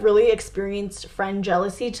don't think I've really experienced friend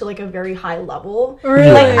jealousy to like a very high level.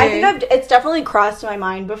 Really? Like I think it's definitely crossed my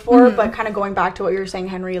mind before, but kind of going back to what you were saying,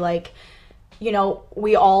 Henry, like, you know,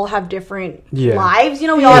 we all have different lives, you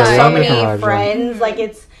know, we all have so many friends. Like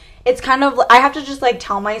it's kind of, I have to just like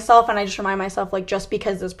tell myself, and I just remind myself, like, just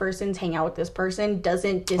because this person's hanging out with this person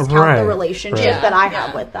doesn't discount the relationship that I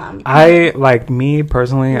have with them. I, like, me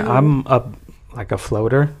personally, I'm like a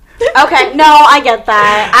floater. Okay, no, I get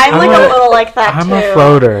that. I'm like a little like that I'm too. a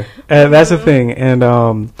floater. That's the thing. And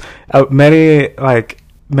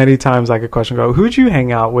many times, like, a question go, who'd you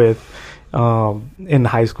hang out with in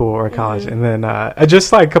high school or college? And then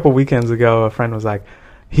just like a couple weekends ago, a friend was like,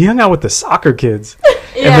 he hung out with the soccer kids.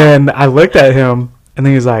 And then I looked at him, and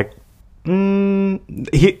then he was like, he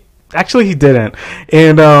didn't.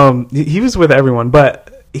 And he was with everyone,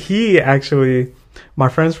 but he actually, my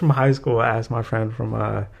friends from high school asked my friend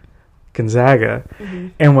from Gonzaga.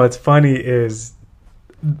 And what's funny is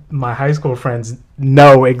my high school friends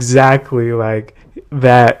know exactly like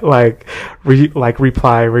that, like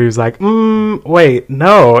reply where he was like, wait,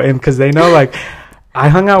 no. And because they know, like, I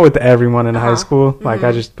hung out with everyone in high school. Like,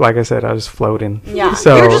 like I said, I was floating. Yeah.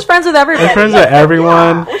 So You're just friends with everybody. I'm friends with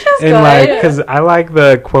everyone. Which is and good. like, because I like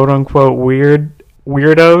the quote unquote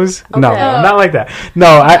weirdos. No, not like that. No,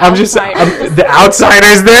 I'm the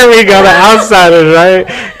outsiders. There we go, the outsiders,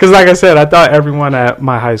 right? Because like I said, I thought everyone at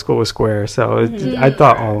my high school was square, so I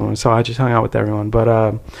thought all of them. So I just hung out with everyone.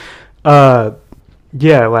 But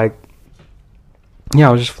yeah, like, yeah,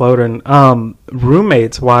 I was just floating.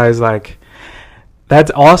 Roommates wise, like, that's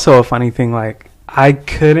also a funny thing. Like, I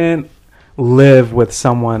couldn't live with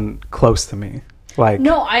someone close to me. Like,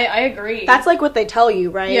 No, I agree. That's like what they tell you,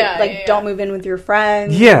 right? Yeah, Like, yeah. don't move in with your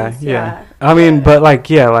friends. yeah. I mean, but like,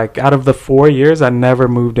 yeah, like, out of the 4 years, I never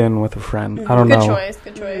moved in with a friend. I don't good know. choice.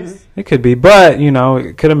 Good choice. It could be, but you know,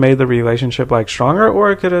 it could have made the relationship like stronger,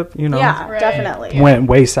 or it could have, you know, Yeah, Right. definitely. went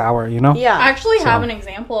way sour. You know. Yeah. I actually So- have an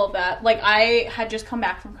example of that. Like, I had just come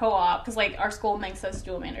back from co-op because, like, our school makes us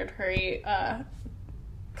do a mandatory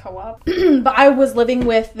co-op. But I was living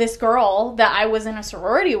with this girl that I was in a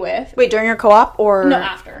sorority with. Wait, during your co-op or No,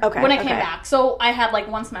 after. Okay. When I came back. So I had, like,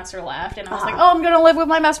 1 semester left, and I was like, oh, I'm gonna live with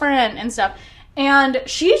my best friend and stuff. And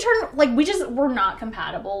she turned, like, we just were not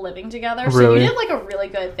compatible living together. So Really? you did, like, a really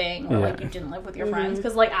good thing where, like, you didn't live with your friends.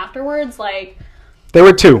 Because, like, afterwards, like... They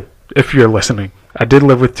were 2, if you're listening. I did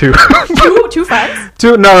live with two. Two friends?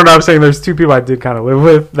 No. I'm saying there's two people I did kind of live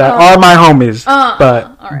with that are my homies,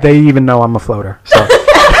 but right. they even know I'm a floater. So,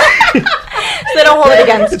 So they don't hold it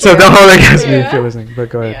against you. so don't hold it against me if you're listening. But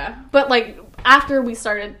go ahead. Yeah. But like after we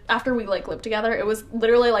like lived together, it was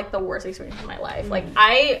literally like the worst experience of my life. Like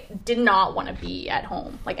I did not want to be at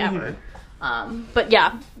home like ever. But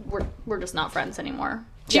yeah, we're just not friends anymore.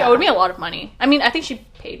 She owed me a lot of money. I mean, I think she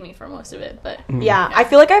paid me for most of it, but yeah, I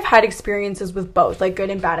feel like I've had experiences with both, like good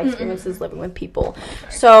and bad experiences living with people.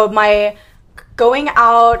 So my going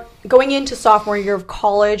into sophomore year of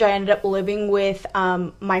college, I ended up living with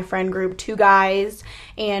my friend group, 2 guys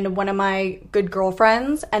and one of my good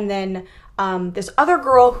girlfriends, and then this other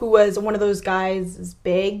girl who was one of those guys'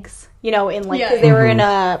 bigs, you know, in like, because they were in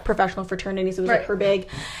a professional fraternity, so it was like her big.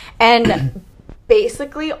 And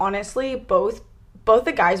basically, honestly, both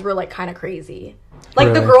the guys were like kind of crazy.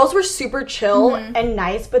 Like the girls were super chill and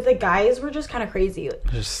nice, but the guys were just kind of crazy.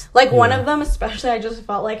 One of them especially, I just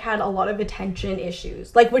felt like had a lot of attention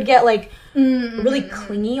issues. Like would get like really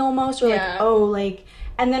clingy almost, or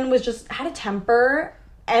and then was just had a temper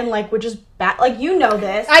and like would just like, you know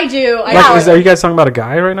this. I do. Are you guys talking about a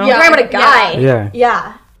guy right now? Yeah, I'm talking about a guy.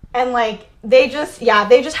 Yeah. And like they just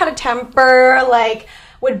had a temper, like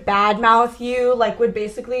would badmouth you, like would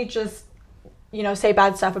basically just, you know, say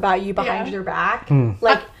bad stuff about you behind your back.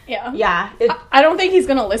 Like, I don't think he's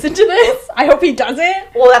gonna listen to this. I hope he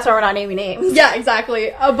doesn't. Well, that's why we're not naming names. Yeah,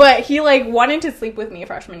 exactly. But he like wanted to sleep with me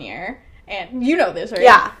freshman year, and you know this, right?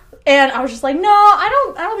 Yeah. And I was just like, no,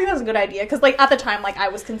 I don't think that's a good idea. Because, like, at the time, like, I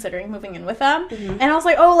was considering moving in with them. And I was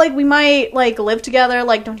like, oh, like, we might, like, live together.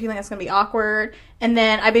 Like, don't you think that's going to be awkward? And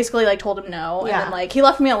then I basically, like, told him no. And then, like, he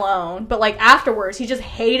left me alone. But, like, afterwards, he just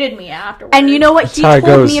hated me afterwards. And you know what? He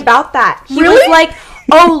told me about that. He was like,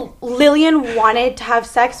 oh, Lillian wanted to have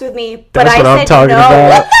sex with me, but I said no.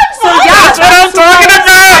 About. So, yeah. That's what I'm talking about.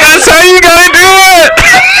 That's how you got to do it.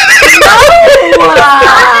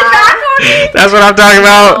 That's what I'm talking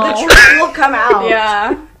about. The truth will come out.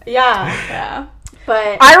 Yeah.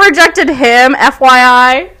 But I rejected him,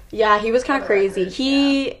 FYI. Yeah, he was kind of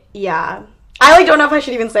crazy. I like don't know if I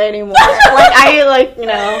should even say anymore. Like I like, you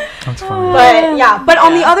know. That's funny. But yeah, but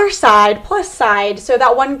on the other side, plus side, so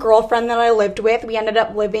that one girlfriend that I lived with, we ended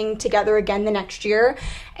up living together again the next year.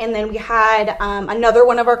 And then we had another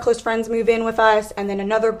one of our close friends move in with us, and then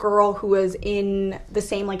another girl who was in the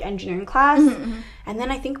same like engineering class. And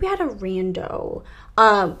then I think we had a rando.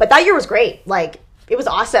 But that year was great. Like it was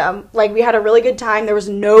awesome. Like we had a really good time. There was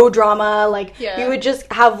no drama. Like we would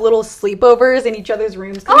just have little sleepovers in each other's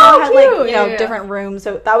rooms. We all had like, you know, different rooms.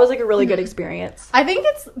 So that was like a really good experience. I think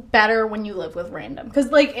it's better when you live with random. Because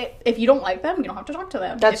like if you don't like them, you don't have to talk to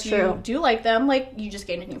them. That's if true. You do like them, like you just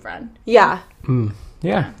gain a new friend. Yeah.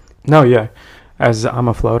 Yeah. No, yeah. As I'm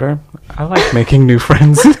a floater, I like making new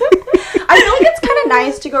friends. I feel like it's kind of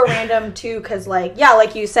nice to go random too. Because like,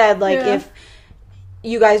 like you said, like if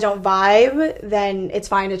you guys don't vibe, then it's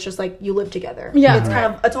fine. It's just like you live together. Yeah, it's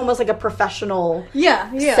kind of, it's almost like a professional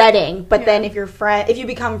setting. But then if you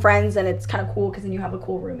become friends, then it's kind of cool because then you have a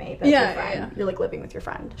cool roommate. That's your friend. You're like living with your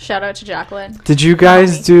friend. Shout out to Jacqueline. Did you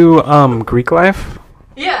guys do Greek life?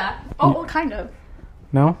 Yeah. Oh, well, kind of.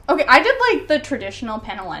 No. Okay, I did like the traditional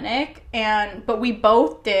Panhellenic, but we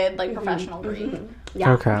both did like professional Greek.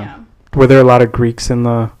 Yeah. Okay. Yeah. Were there a lot of Greeks in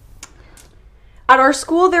the? At our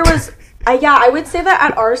school, there was. I would say that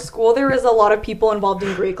at our school there was a lot of people involved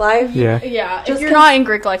in Greek life. Yeah. If you're not in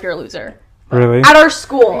Greek life, you're a loser. Really? At our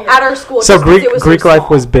school. So Greek life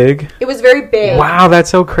was big? It was very big. Wow, that's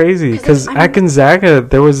so crazy. Because at Gonzaga,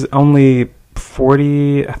 there was only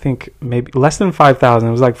 40, I think maybe less than 5,000.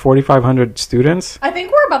 It was like 4,500 students. I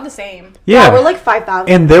think we're about the same. Yeah, we're like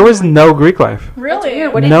 5,000. And there was no Greek life. Really?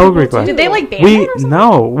 No Greek life. Did they like ban it or something?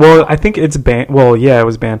 No. Well, I think it's banned. Well, yeah, it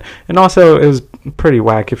was banned. And also, it was pretty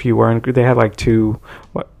whack if you weren't. They had like two,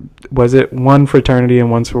 what was it? One fraternity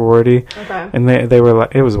and one sorority. Okay. And they were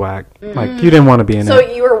like, it was whack. Like, you didn't want to be in it. So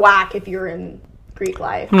you were whack if you were in Greek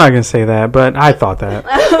life. I'm not gonna say that, but I thought that.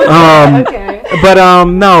 Okay. But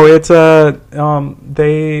no, it's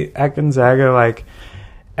they at Gonzaga, like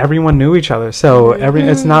everyone knew each other, so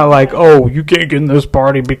it's not like, oh, you can't get in this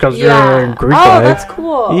party because you're in Greek life. Oh, that's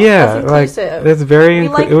cool. Yeah, that's like it's very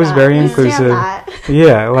it was very inclusive.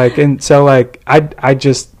 Yeah, like, and so like I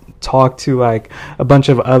just talked to like a bunch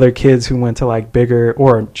of other kids who went to like bigger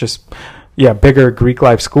Greek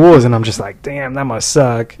life schools, and I'm just like, damn, that must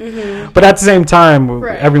suck. But at the same time,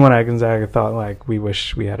 everyone at Gonzaga thought like, we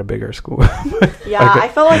wish we had a bigger school. I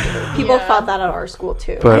felt like people thought that at our school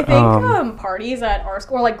too. But, I think parties at our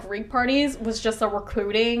school, or like Greek parties, was just a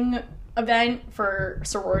recruiting event for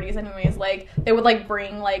sororities anyways, like they would like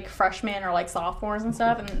bring like freshmen or like sophomores and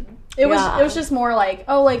stuff, and it was just more like,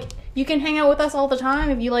 oh, like you can hang out with us all the time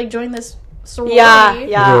if you like join this sorority. Yeah.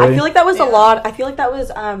 Really? I feel like that was a lot. I feel like that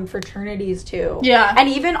was fraternities too. Yeah. And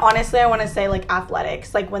even honestly, I want to say like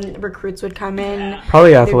athletics, like when recruits would come in,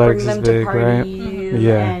 Probably they'd athletics bring them is big, to parties, right?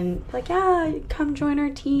 Yeah. and like, yeah, come join our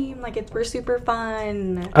team. Like we're super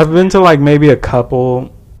fun. I've been to like maybe a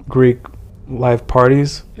couple Greek life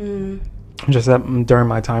parties just during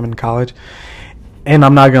my time in college, and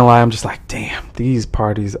I'm not gonna lie, I'm just like, damn, these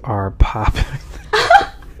parties are popping.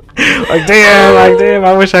 like damn,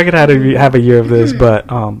 I wish I could have a year of this, but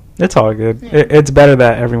it's all good. It's better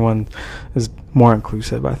that everyone is more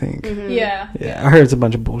inclusive, I think. Yeah. I heard it's a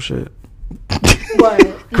bunch of bullshit.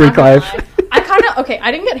 What? Greek life. I kind of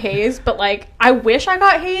I didn't get hazed, but like I wish I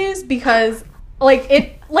got hazed because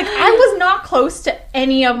I was not close to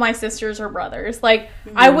any of my sisters or brothers. Like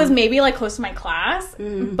I was maybe like close to my class,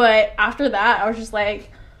 but after that I was just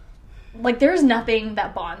like there's nothing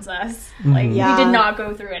that bonds us. Like we did not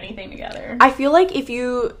go through anything together. I feel like if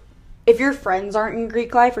your friends aren't in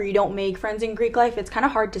Greek life or you don't make friends in Greek life, it's kind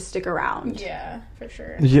of hard to stick around. Yeah, for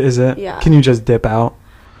sure. Is it? Yeah. Can you just dip out?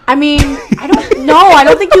 I mean, I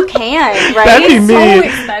don't think you can, right? That'd be It's me. so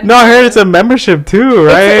expensive. No, I heard it's a membership too,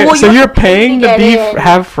 right? well, so you you're have to pay paying to to get in.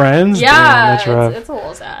 have friends. Yeah, Damn, that's rough. it's a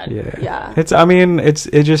little sad. Yeah.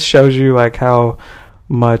 It just shows you like how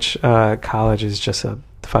much college is just a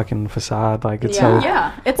fucking facade. Like it's so.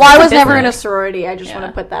 Yeah. It's Well, I like was never in a business. sorority. I just want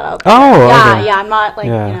to put that out. Oh, yeah, okay. yeah. I'm not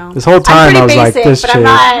like This whole time I'm I was pretty like, basic, this but chick.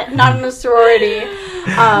 I'm not in a sorority.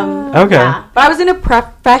 Okay. Yeah. But I was in a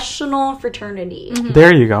professional fraternity.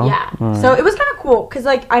 There you go. Yeah. All right. So it was kind of cool because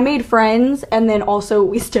like I made friends and then also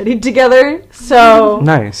we studied together. So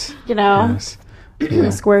Nice. Nice. Yeah.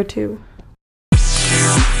 Square two.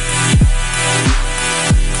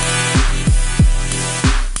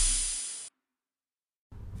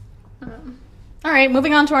 All right,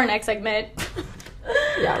 moving on to our next segment.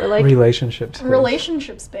 Yeah, we're like Relationships.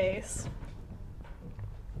 Relationship space.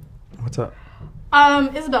 What's up?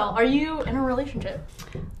 Isabel, are you in a relationship?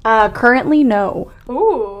 currently no.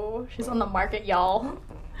 Ooh, she's on the market, y'all.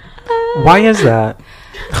 Why is that?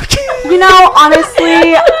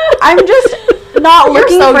 Honestly, I'm just not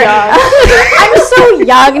looking so for. young. I'm so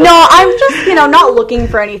young. No, I'm just not looking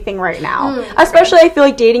for anything right now. Especially, I feel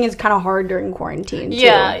like dating is kind of hard during quarantine. Too.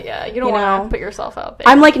 Yeah. You don't want to put yourself out there.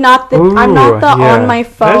 I'm like I'm not the on my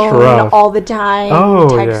phone rough. all the time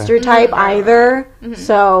texter type either.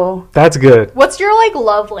 So That's good. What's your like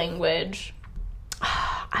love language?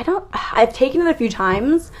 I've taken it a few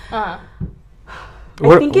times. Uh-huh.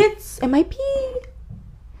 I think it might be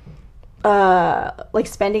like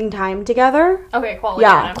spending time together. Okay, quality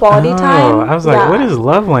Yeah, time. quality time. I was like, Yeah. what is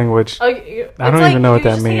love language? Oh, I don't even know what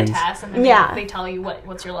that means. Take a test and then they tell you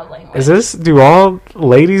what's your love language. Do all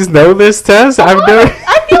ladies know this test? I've done.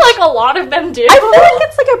 I feel like a lot of them do. I feel like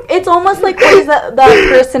it's almost like what is the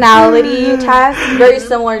personality test? Very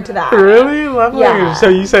similar to that. Really? Love Yeah. language. So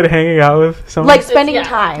you said hanging out with someone? Like spending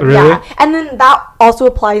time. Really? Yeah. And then that also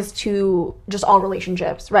applies to just all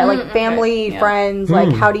relationships, right? Like family, friends,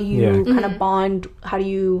 like how do you kind of bond? How do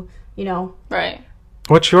you, Right.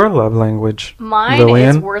 What's your love language? Mine Lillian?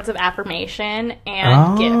 is words of affirmation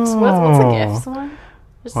and gifts. What's the gifts one?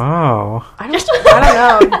 Wow. I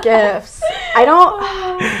don't know. Gifts. I don't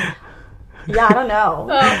know.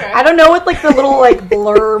 Oh, okay. I don't know what like the little like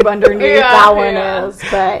blurb underneath that one is,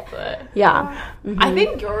 but yeah. I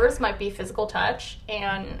think yours might be physical touch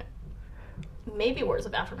and maybe words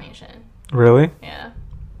of affirmation. Really? Yeah.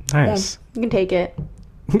 Nice. You can take it.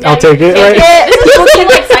 I'll take it. Right? People can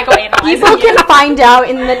like psychoanalyze. People can find out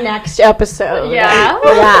in the next episode. Yeah.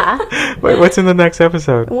 Yeah. Wait, what's in the next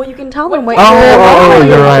episode? Well, you can tell them what Oh,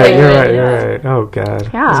 you're right. Yeah. You're right. Oh, God.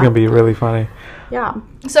 Yeah. It's going to be really funny. Yeah.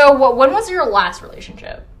 So, when was your last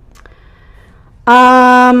relationship?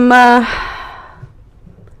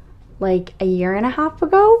 Like a year and a half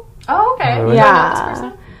ago. Oh, okay. Really?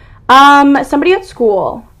 Yeah. Somebody at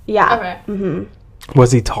school. Yeah. Okay. Mm-hmm.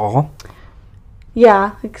 Was he tall?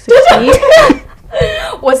 Yeah, like 6 feet.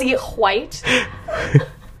 Was he white?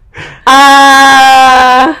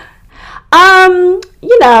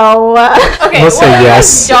 Okay. We'll say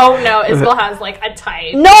yes. I don't know. Isabel has like a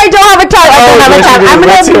type. No, I don't have a type. I don't have a type. I'm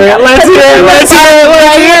Let's hear it. Let's hear it. Let's hear it.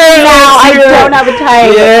 Let's hear it. now. I don't have a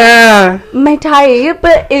type. Yeah. My type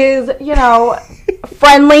is,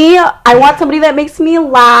 friendly. I want somebody that makes me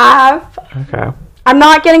laugh. Okay. I'm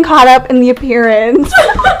not getting caught up in the appearance.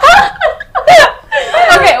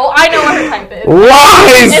 Okay, well, I know what her type is.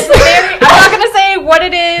 Lies! It's very. I'm not gonna say what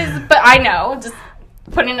it is, but I know. Just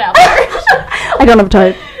putting it out there. I don't have a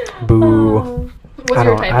type. Boo. What's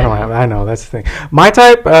your type? I know that's the thing. My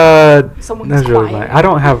type, Someone that's who's really quiet. I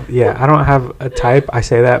don't have a type. I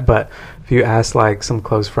say that, but if you ask like some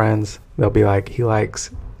close friends, they'll be like, he likes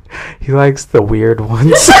the weird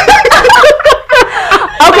ones.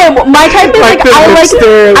 Okay, well, my type is Like like the I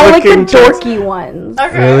like hipster-looking the dorky ones.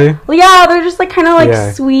 Okay. Really? Well, yeah, they're just like kind of like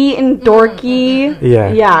Yeah. sweet and dorky.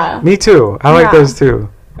 Yeah. Yeah. Me too. I like Yeah. those too.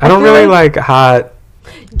 I don't feel really like- like hot.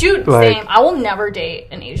 Dude, Like- same. I will never date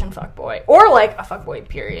an Asian fuckboy. Or, like, a fuckboy,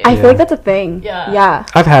 period. I Yeah. feel like that's a thing. Yeah. Yeah.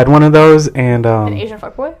 I've had one of those, and An Asian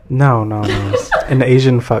fuckboy? no, an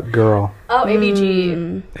Asian fuck girl. Oh,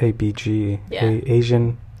 ABG. ABG. Yeah.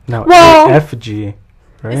 Asian. No, Well- AFG.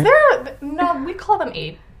 Right? Is there... No, we call them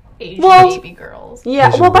Asian Well- baby girls. Yeah.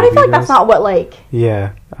 Asian Well, but I feel baby like that's girls? not what like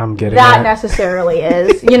Yeah, I'm getting that that. necessarily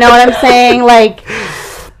is. You know what I'm saying? Like,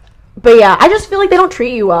 but yeah, I just feel like they don't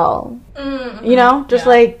treat you well. You know, just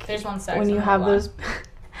like There's one sex when you and have one those.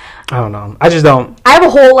 I don't know. I just don't. I have a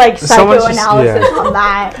whole like Someone's just- psychoanalysis yeah. on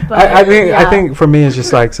that. But I think yeah. for me it's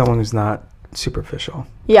just like someone who's not superficial.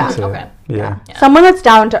 Yeah. That's it. Okay. Yeah. Yeah. Someone that's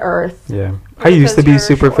down to earth. Yeah. I used to be Because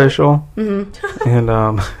you're short. superficial, Mm-hmm. and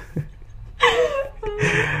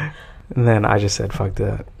and then I just said fuck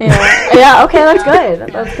that. Yeah. Yeah. Okay, that's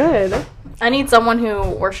good. That's good. I need someone who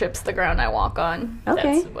worships the ground I walk on.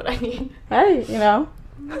 Okay. That's what I need. Hey, you know.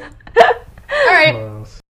 All right.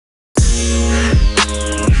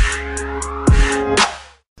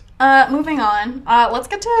 Moving on. Let's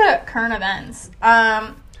get to current events.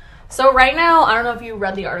 So right now, I don't know if you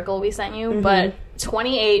read the article we sent you, but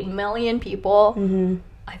 28 million people,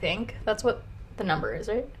 I think that's what the number is,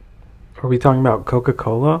 right? Are we talking about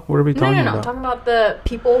Coca-Cola? What are we talking No. I'm about? talking about the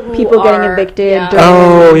people who People getting are, evicted yeah, during-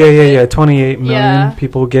 Oh, yeah. 28 million Yeah.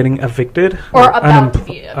 people getting evicted. or about to unempl-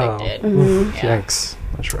 be oh. evicted. Mm-hmm. Yeah. Yikes.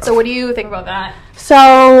 That's rough. So what do you think about that?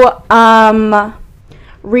 So,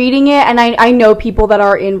 reading it, and I know people that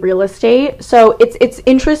are in real estate, so it's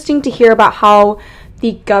interesting to hear about how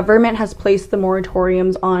the government has placed the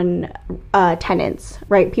moratoriums on tenants,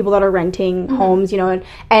 right? People that are renting homes, you know,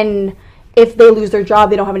 and if they lose their job,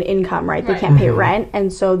 they don't have an income, right? They Right. can't pay rent,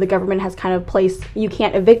 and so the government has kind of placed, you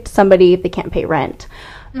can't evict somebody if they can't pay rent.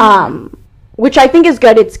 Which I think is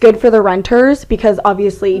good. It's good for the renters because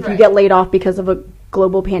obviously if you Right. get laid off because of a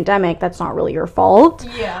global pandemic, that's not really your fault.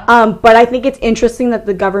 Yeah. But I think it's interesting that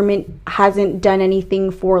the government hasn't done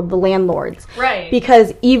anything for the landlords. Right.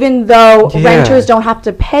 Because even though Yeah. renters don't have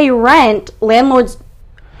to pay rent, landlords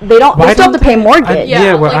they Why still have don't to pay they- mortgage.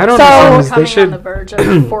 Yeah, what I don't so- understand is coming they should on the verge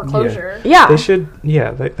of foreclosure. yeah.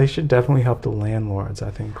 they should definitely help the landlords, I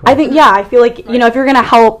think. I think I feel like you know if you're gonna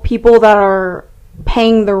help people that are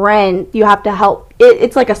paying the rent, you have to help.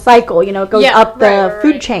 It's like a cycle, you know. It goes Yeah, up the right.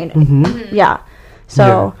 food chain. Mhm. Yeah.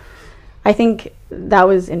 So, I think that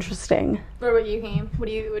was interesting. What about you, Haim? What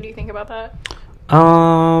do you think about that?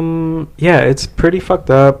 Yeah, it's pretty fucked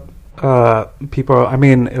up. People, I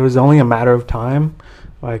mean, it was only a matter of time,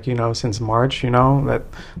 like, you know, since March, you know, that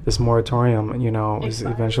this moratorium, you know, is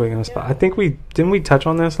Expired, eventually going to stop. yeah. I think didn't we touch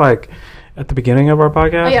on this, like, at the beginning of our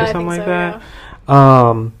podcast Oh, yeah, or I something think like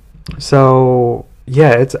so, that? So,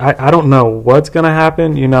 yeah, I don't know what's going to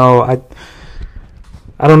happen, you know,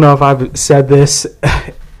 I don't know if I've said this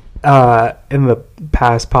in the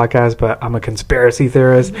past podcast, but I'm a conspiracy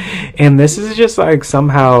theorist, and this is just like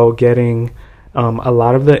somehow getting a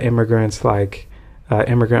lot of the immigrants, like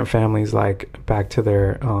immigrant families, like back to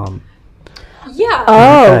their Yeah.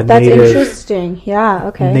 Oh, that's native- interesting. Yeah.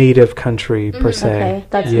 Okay. native country per se. Okay.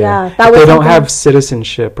 That's Yeah. That If was they don't something- have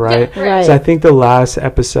citizenship, right? Yeah, right. So I think the last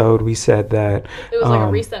episode we said that It was like a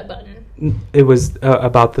reset button. it was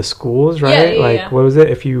about the schools, right? yeah, like yeah. what was it?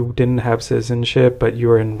 If you didn't have citizenship but you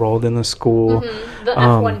were enrolled in the school, The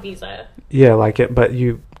F1 visa. yeah, like it. But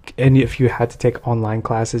if you had to take online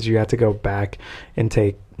classes, you had to go back and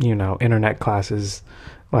take, you know, internet classes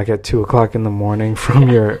like at 2:00 in the morning from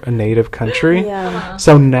your native country. Yeah. Uh-huh.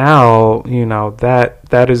 So now, you know,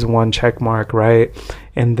 that is one check mark, right?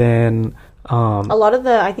 And then A lot of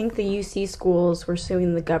I think the UC schools were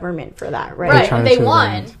suing the government for that, right? Right, trying and they to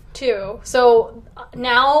won rent. too. So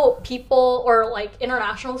now people or like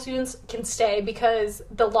international students can stay because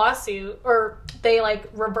the lawsuit or they like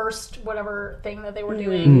reversed whatever thing that they were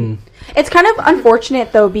doing. It's kind of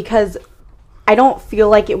unfortunate though because I don't feel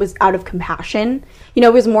like it was out of compassion. You know,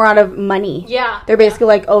 it was more out of money. Yeah. They're basically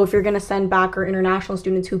like, oh, if you're going to send back our international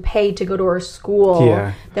students who paid to go to our school,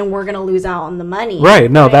 Yeah. then we're going to lose out on the money. right,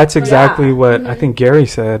 no, Right. that's exactly Yeah. what I think Gary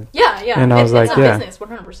said. Yeah, yeah. And I was it's like, a yeah. business,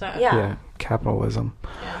 100%. Yeah. Yeah, capitalism.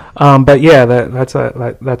 Yeah. But yeah, that's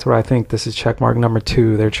what I think. This is checkmark number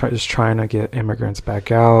 2. They're just trying to get immigrants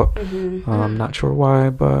back out. Not sure why,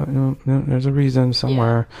 but there's a reason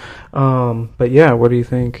somewhere. But yeah, what do you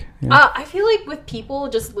think? Yeah. I feel like with people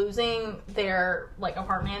just losing their like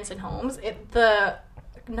apartments and homes, the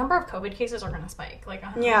number of COVID cases are going to spike like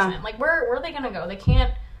 100%. Yeah. Like where are they going to go? They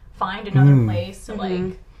can't find another place to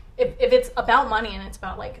like. If it's about money and it's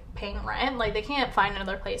about like paying rent, like they can't find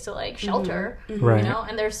another place to like shelter, Right. you know.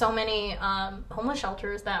 And there's so many homeless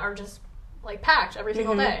shelters that are just like packed every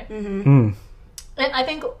single day. Mm. And I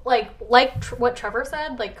think like what Trevor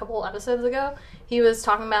said like a couple episodes ago, he was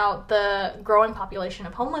talking about the growing population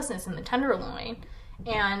of homelessness in the Tenderloin,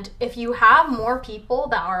 and if you have more people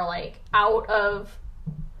that are like out of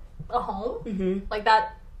a home, like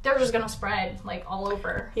that. They're just gonna spread like all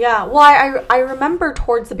over. Yeah, well, I remember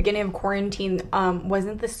towards the beginning of quarantine,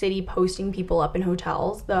 wasn't the city posting people up in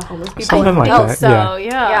hotels, the homeless people? Something like that. So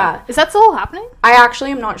yeah. Is that still happening? I actually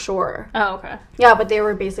am not sure. Oh, okay. Yeah, but they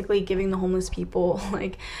were basically giving the homeless people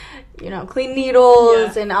like, clean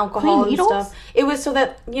needles and alcohol and stuff. It was so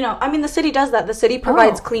that the city does that. The city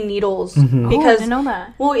provides clean needles because I didn't know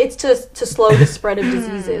that. Well, it's to slow the spread of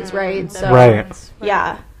diseases, right? So Right.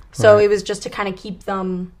 yeah. So it was just to kind of keep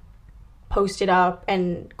them posted up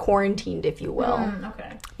and quarantined, if you will.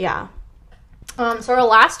 Okay. Yeah. So our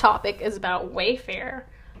last topic is about Wayfair.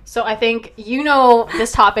 So I think you know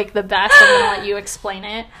this topic the best. I'm gonna let you explain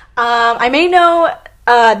it. I may know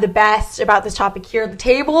the best about this topic here at the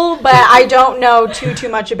table, but I don't know too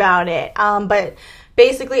much about it. But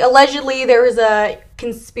basically, allegedly, there was a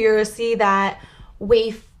conspiracy that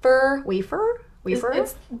Wayfair? It's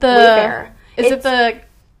Wayfair. Is it the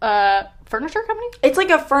furniture company? It's like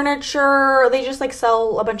a furniture. They just like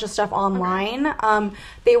sell a bunch of stuff online. Okay.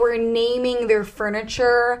 They were naming their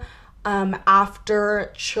furniture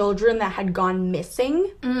after children that had gone missing.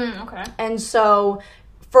 Okay. And so,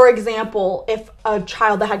 for example, if a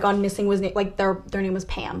child that had gone missing was like their name was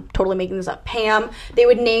Pam, totally making this up, Pam, they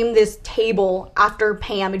would name this table after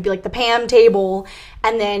Pam. It'd be like the Pam table,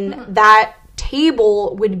 and then that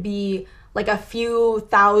table would be like a few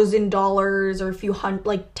 $1,000s or a few hundred,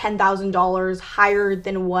 like $10,000 higher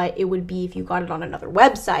than what it would be if you got it on another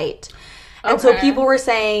website. And so people were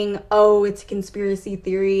saying, oh, it's a conspiracy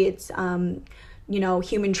theory. It's,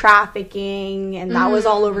 human trafficking. And that was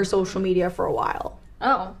all over social media for a while.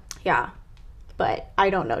 Oh. Yeah. But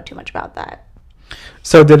I don't know too much about that.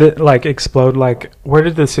 So did it like explode? Like, where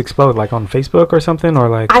did this explode? Like on Facebook or something? Or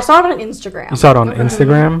like I saw it on Instagram. You saw it on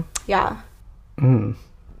Instagram? Yeah.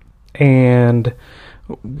 And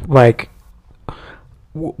like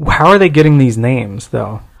how are they getting these names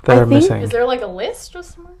though that are missing? Is there like a list or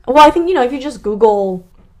somewhere? Well, I think if you just Google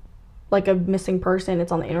like a missing person,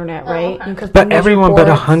 it's on the internet, right? Okay. But everyone but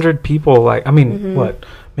 100 people, like what,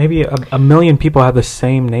 maybe a million people have the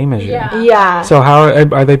same name as you. Yeah. So how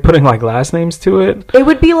are they putting like last names to it? It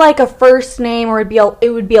would be like a first name, or it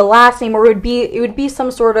would be a last name, or it would be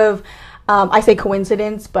some sort of I say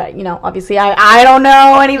coincidence, but obviously I don't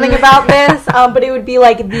know anything about this. But it would be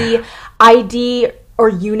like the ID or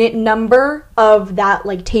unit number of that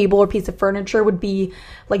like table or piece of furniture would be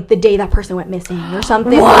like the day that person went missing or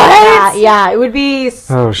something like that. Yeah, it would be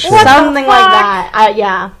something like that.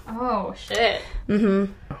 Yeah. Oh shit.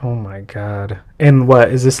 Oh my god. And what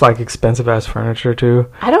is this, like expensive ass furniture too?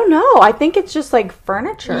 I don't know. I think it's just like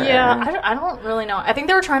furniture. Yeah, I don't really know. I think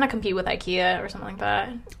they were trying to compete with IKEA or something like that.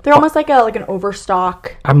 They're almost like an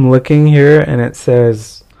overstock. I'm looking here and it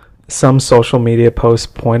says some social media posts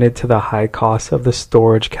pointed to the high cost of the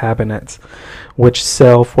storage cabinets, which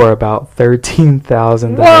sell for about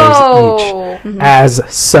 $13,000 each as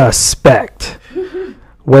suspect.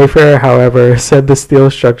 Wayfair, however, said the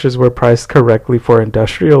steel structures were priced correctly for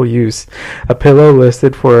industrial use. A pillow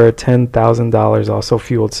listed for $10,000 also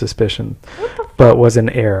fueled suspicion, but was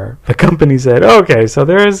an error. The company said, "Okay, so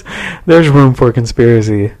there's room for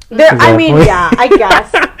conspiracy." I mean, yeah, I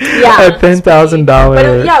guess, yeah, a $10,000. But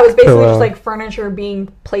it was basically just like furniture being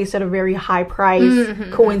placed at a very high price,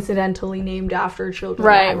 coincidentally named after children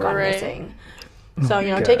that had gone missing. So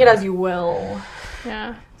take it as you will.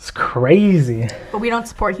 Yeah. It's crazy. But we don't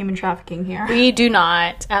support human trafficking here. We do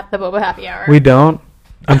not at the Boba Happy Hour. We don't?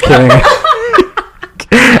 I'm kidding.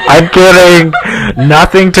 I'm kidding.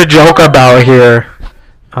 Nothing to joke about here.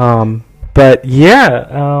 But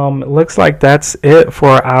yeah, it looks like that's it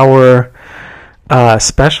for our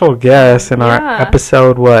special guest in our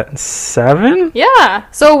episode, 7? Yeah.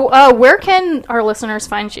 So where can our listeners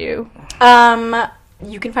find you?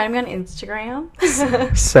 You can find me on Instagram.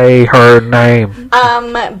 Say her name.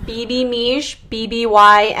 bbyMeesh,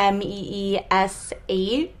 bbyMeesh.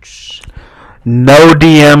 No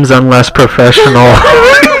DMs unless professional.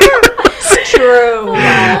 True.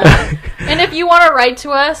 And if you want to write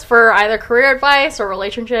to us for either career advice or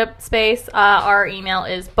relationship space, our email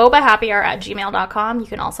is bobahappyhour@gmail.com. You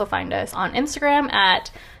can also find us on Instagram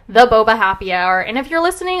at the Boba Happy Hour. And if you're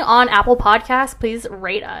listening on Apple Podcasts, please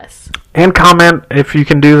rate us. And comment if you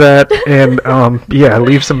can do that. And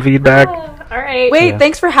leave some feedback. All right. Wait,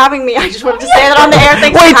 thanks for having me. I just wanted to say that on the air.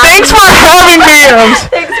 Thanks for having me.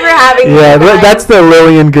 Thanks for having me. Yeah, that's the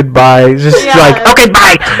Lillian goodbye. Just like, okay,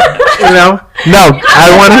 bye. No,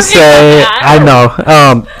 I want to say, I know.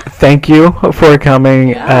 Thank you for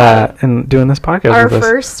coming and doing this podcast Our with us.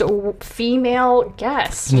 first female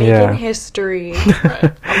guest. Making history on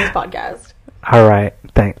this podcast. All right,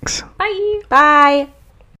 thanks. Bye. Bye.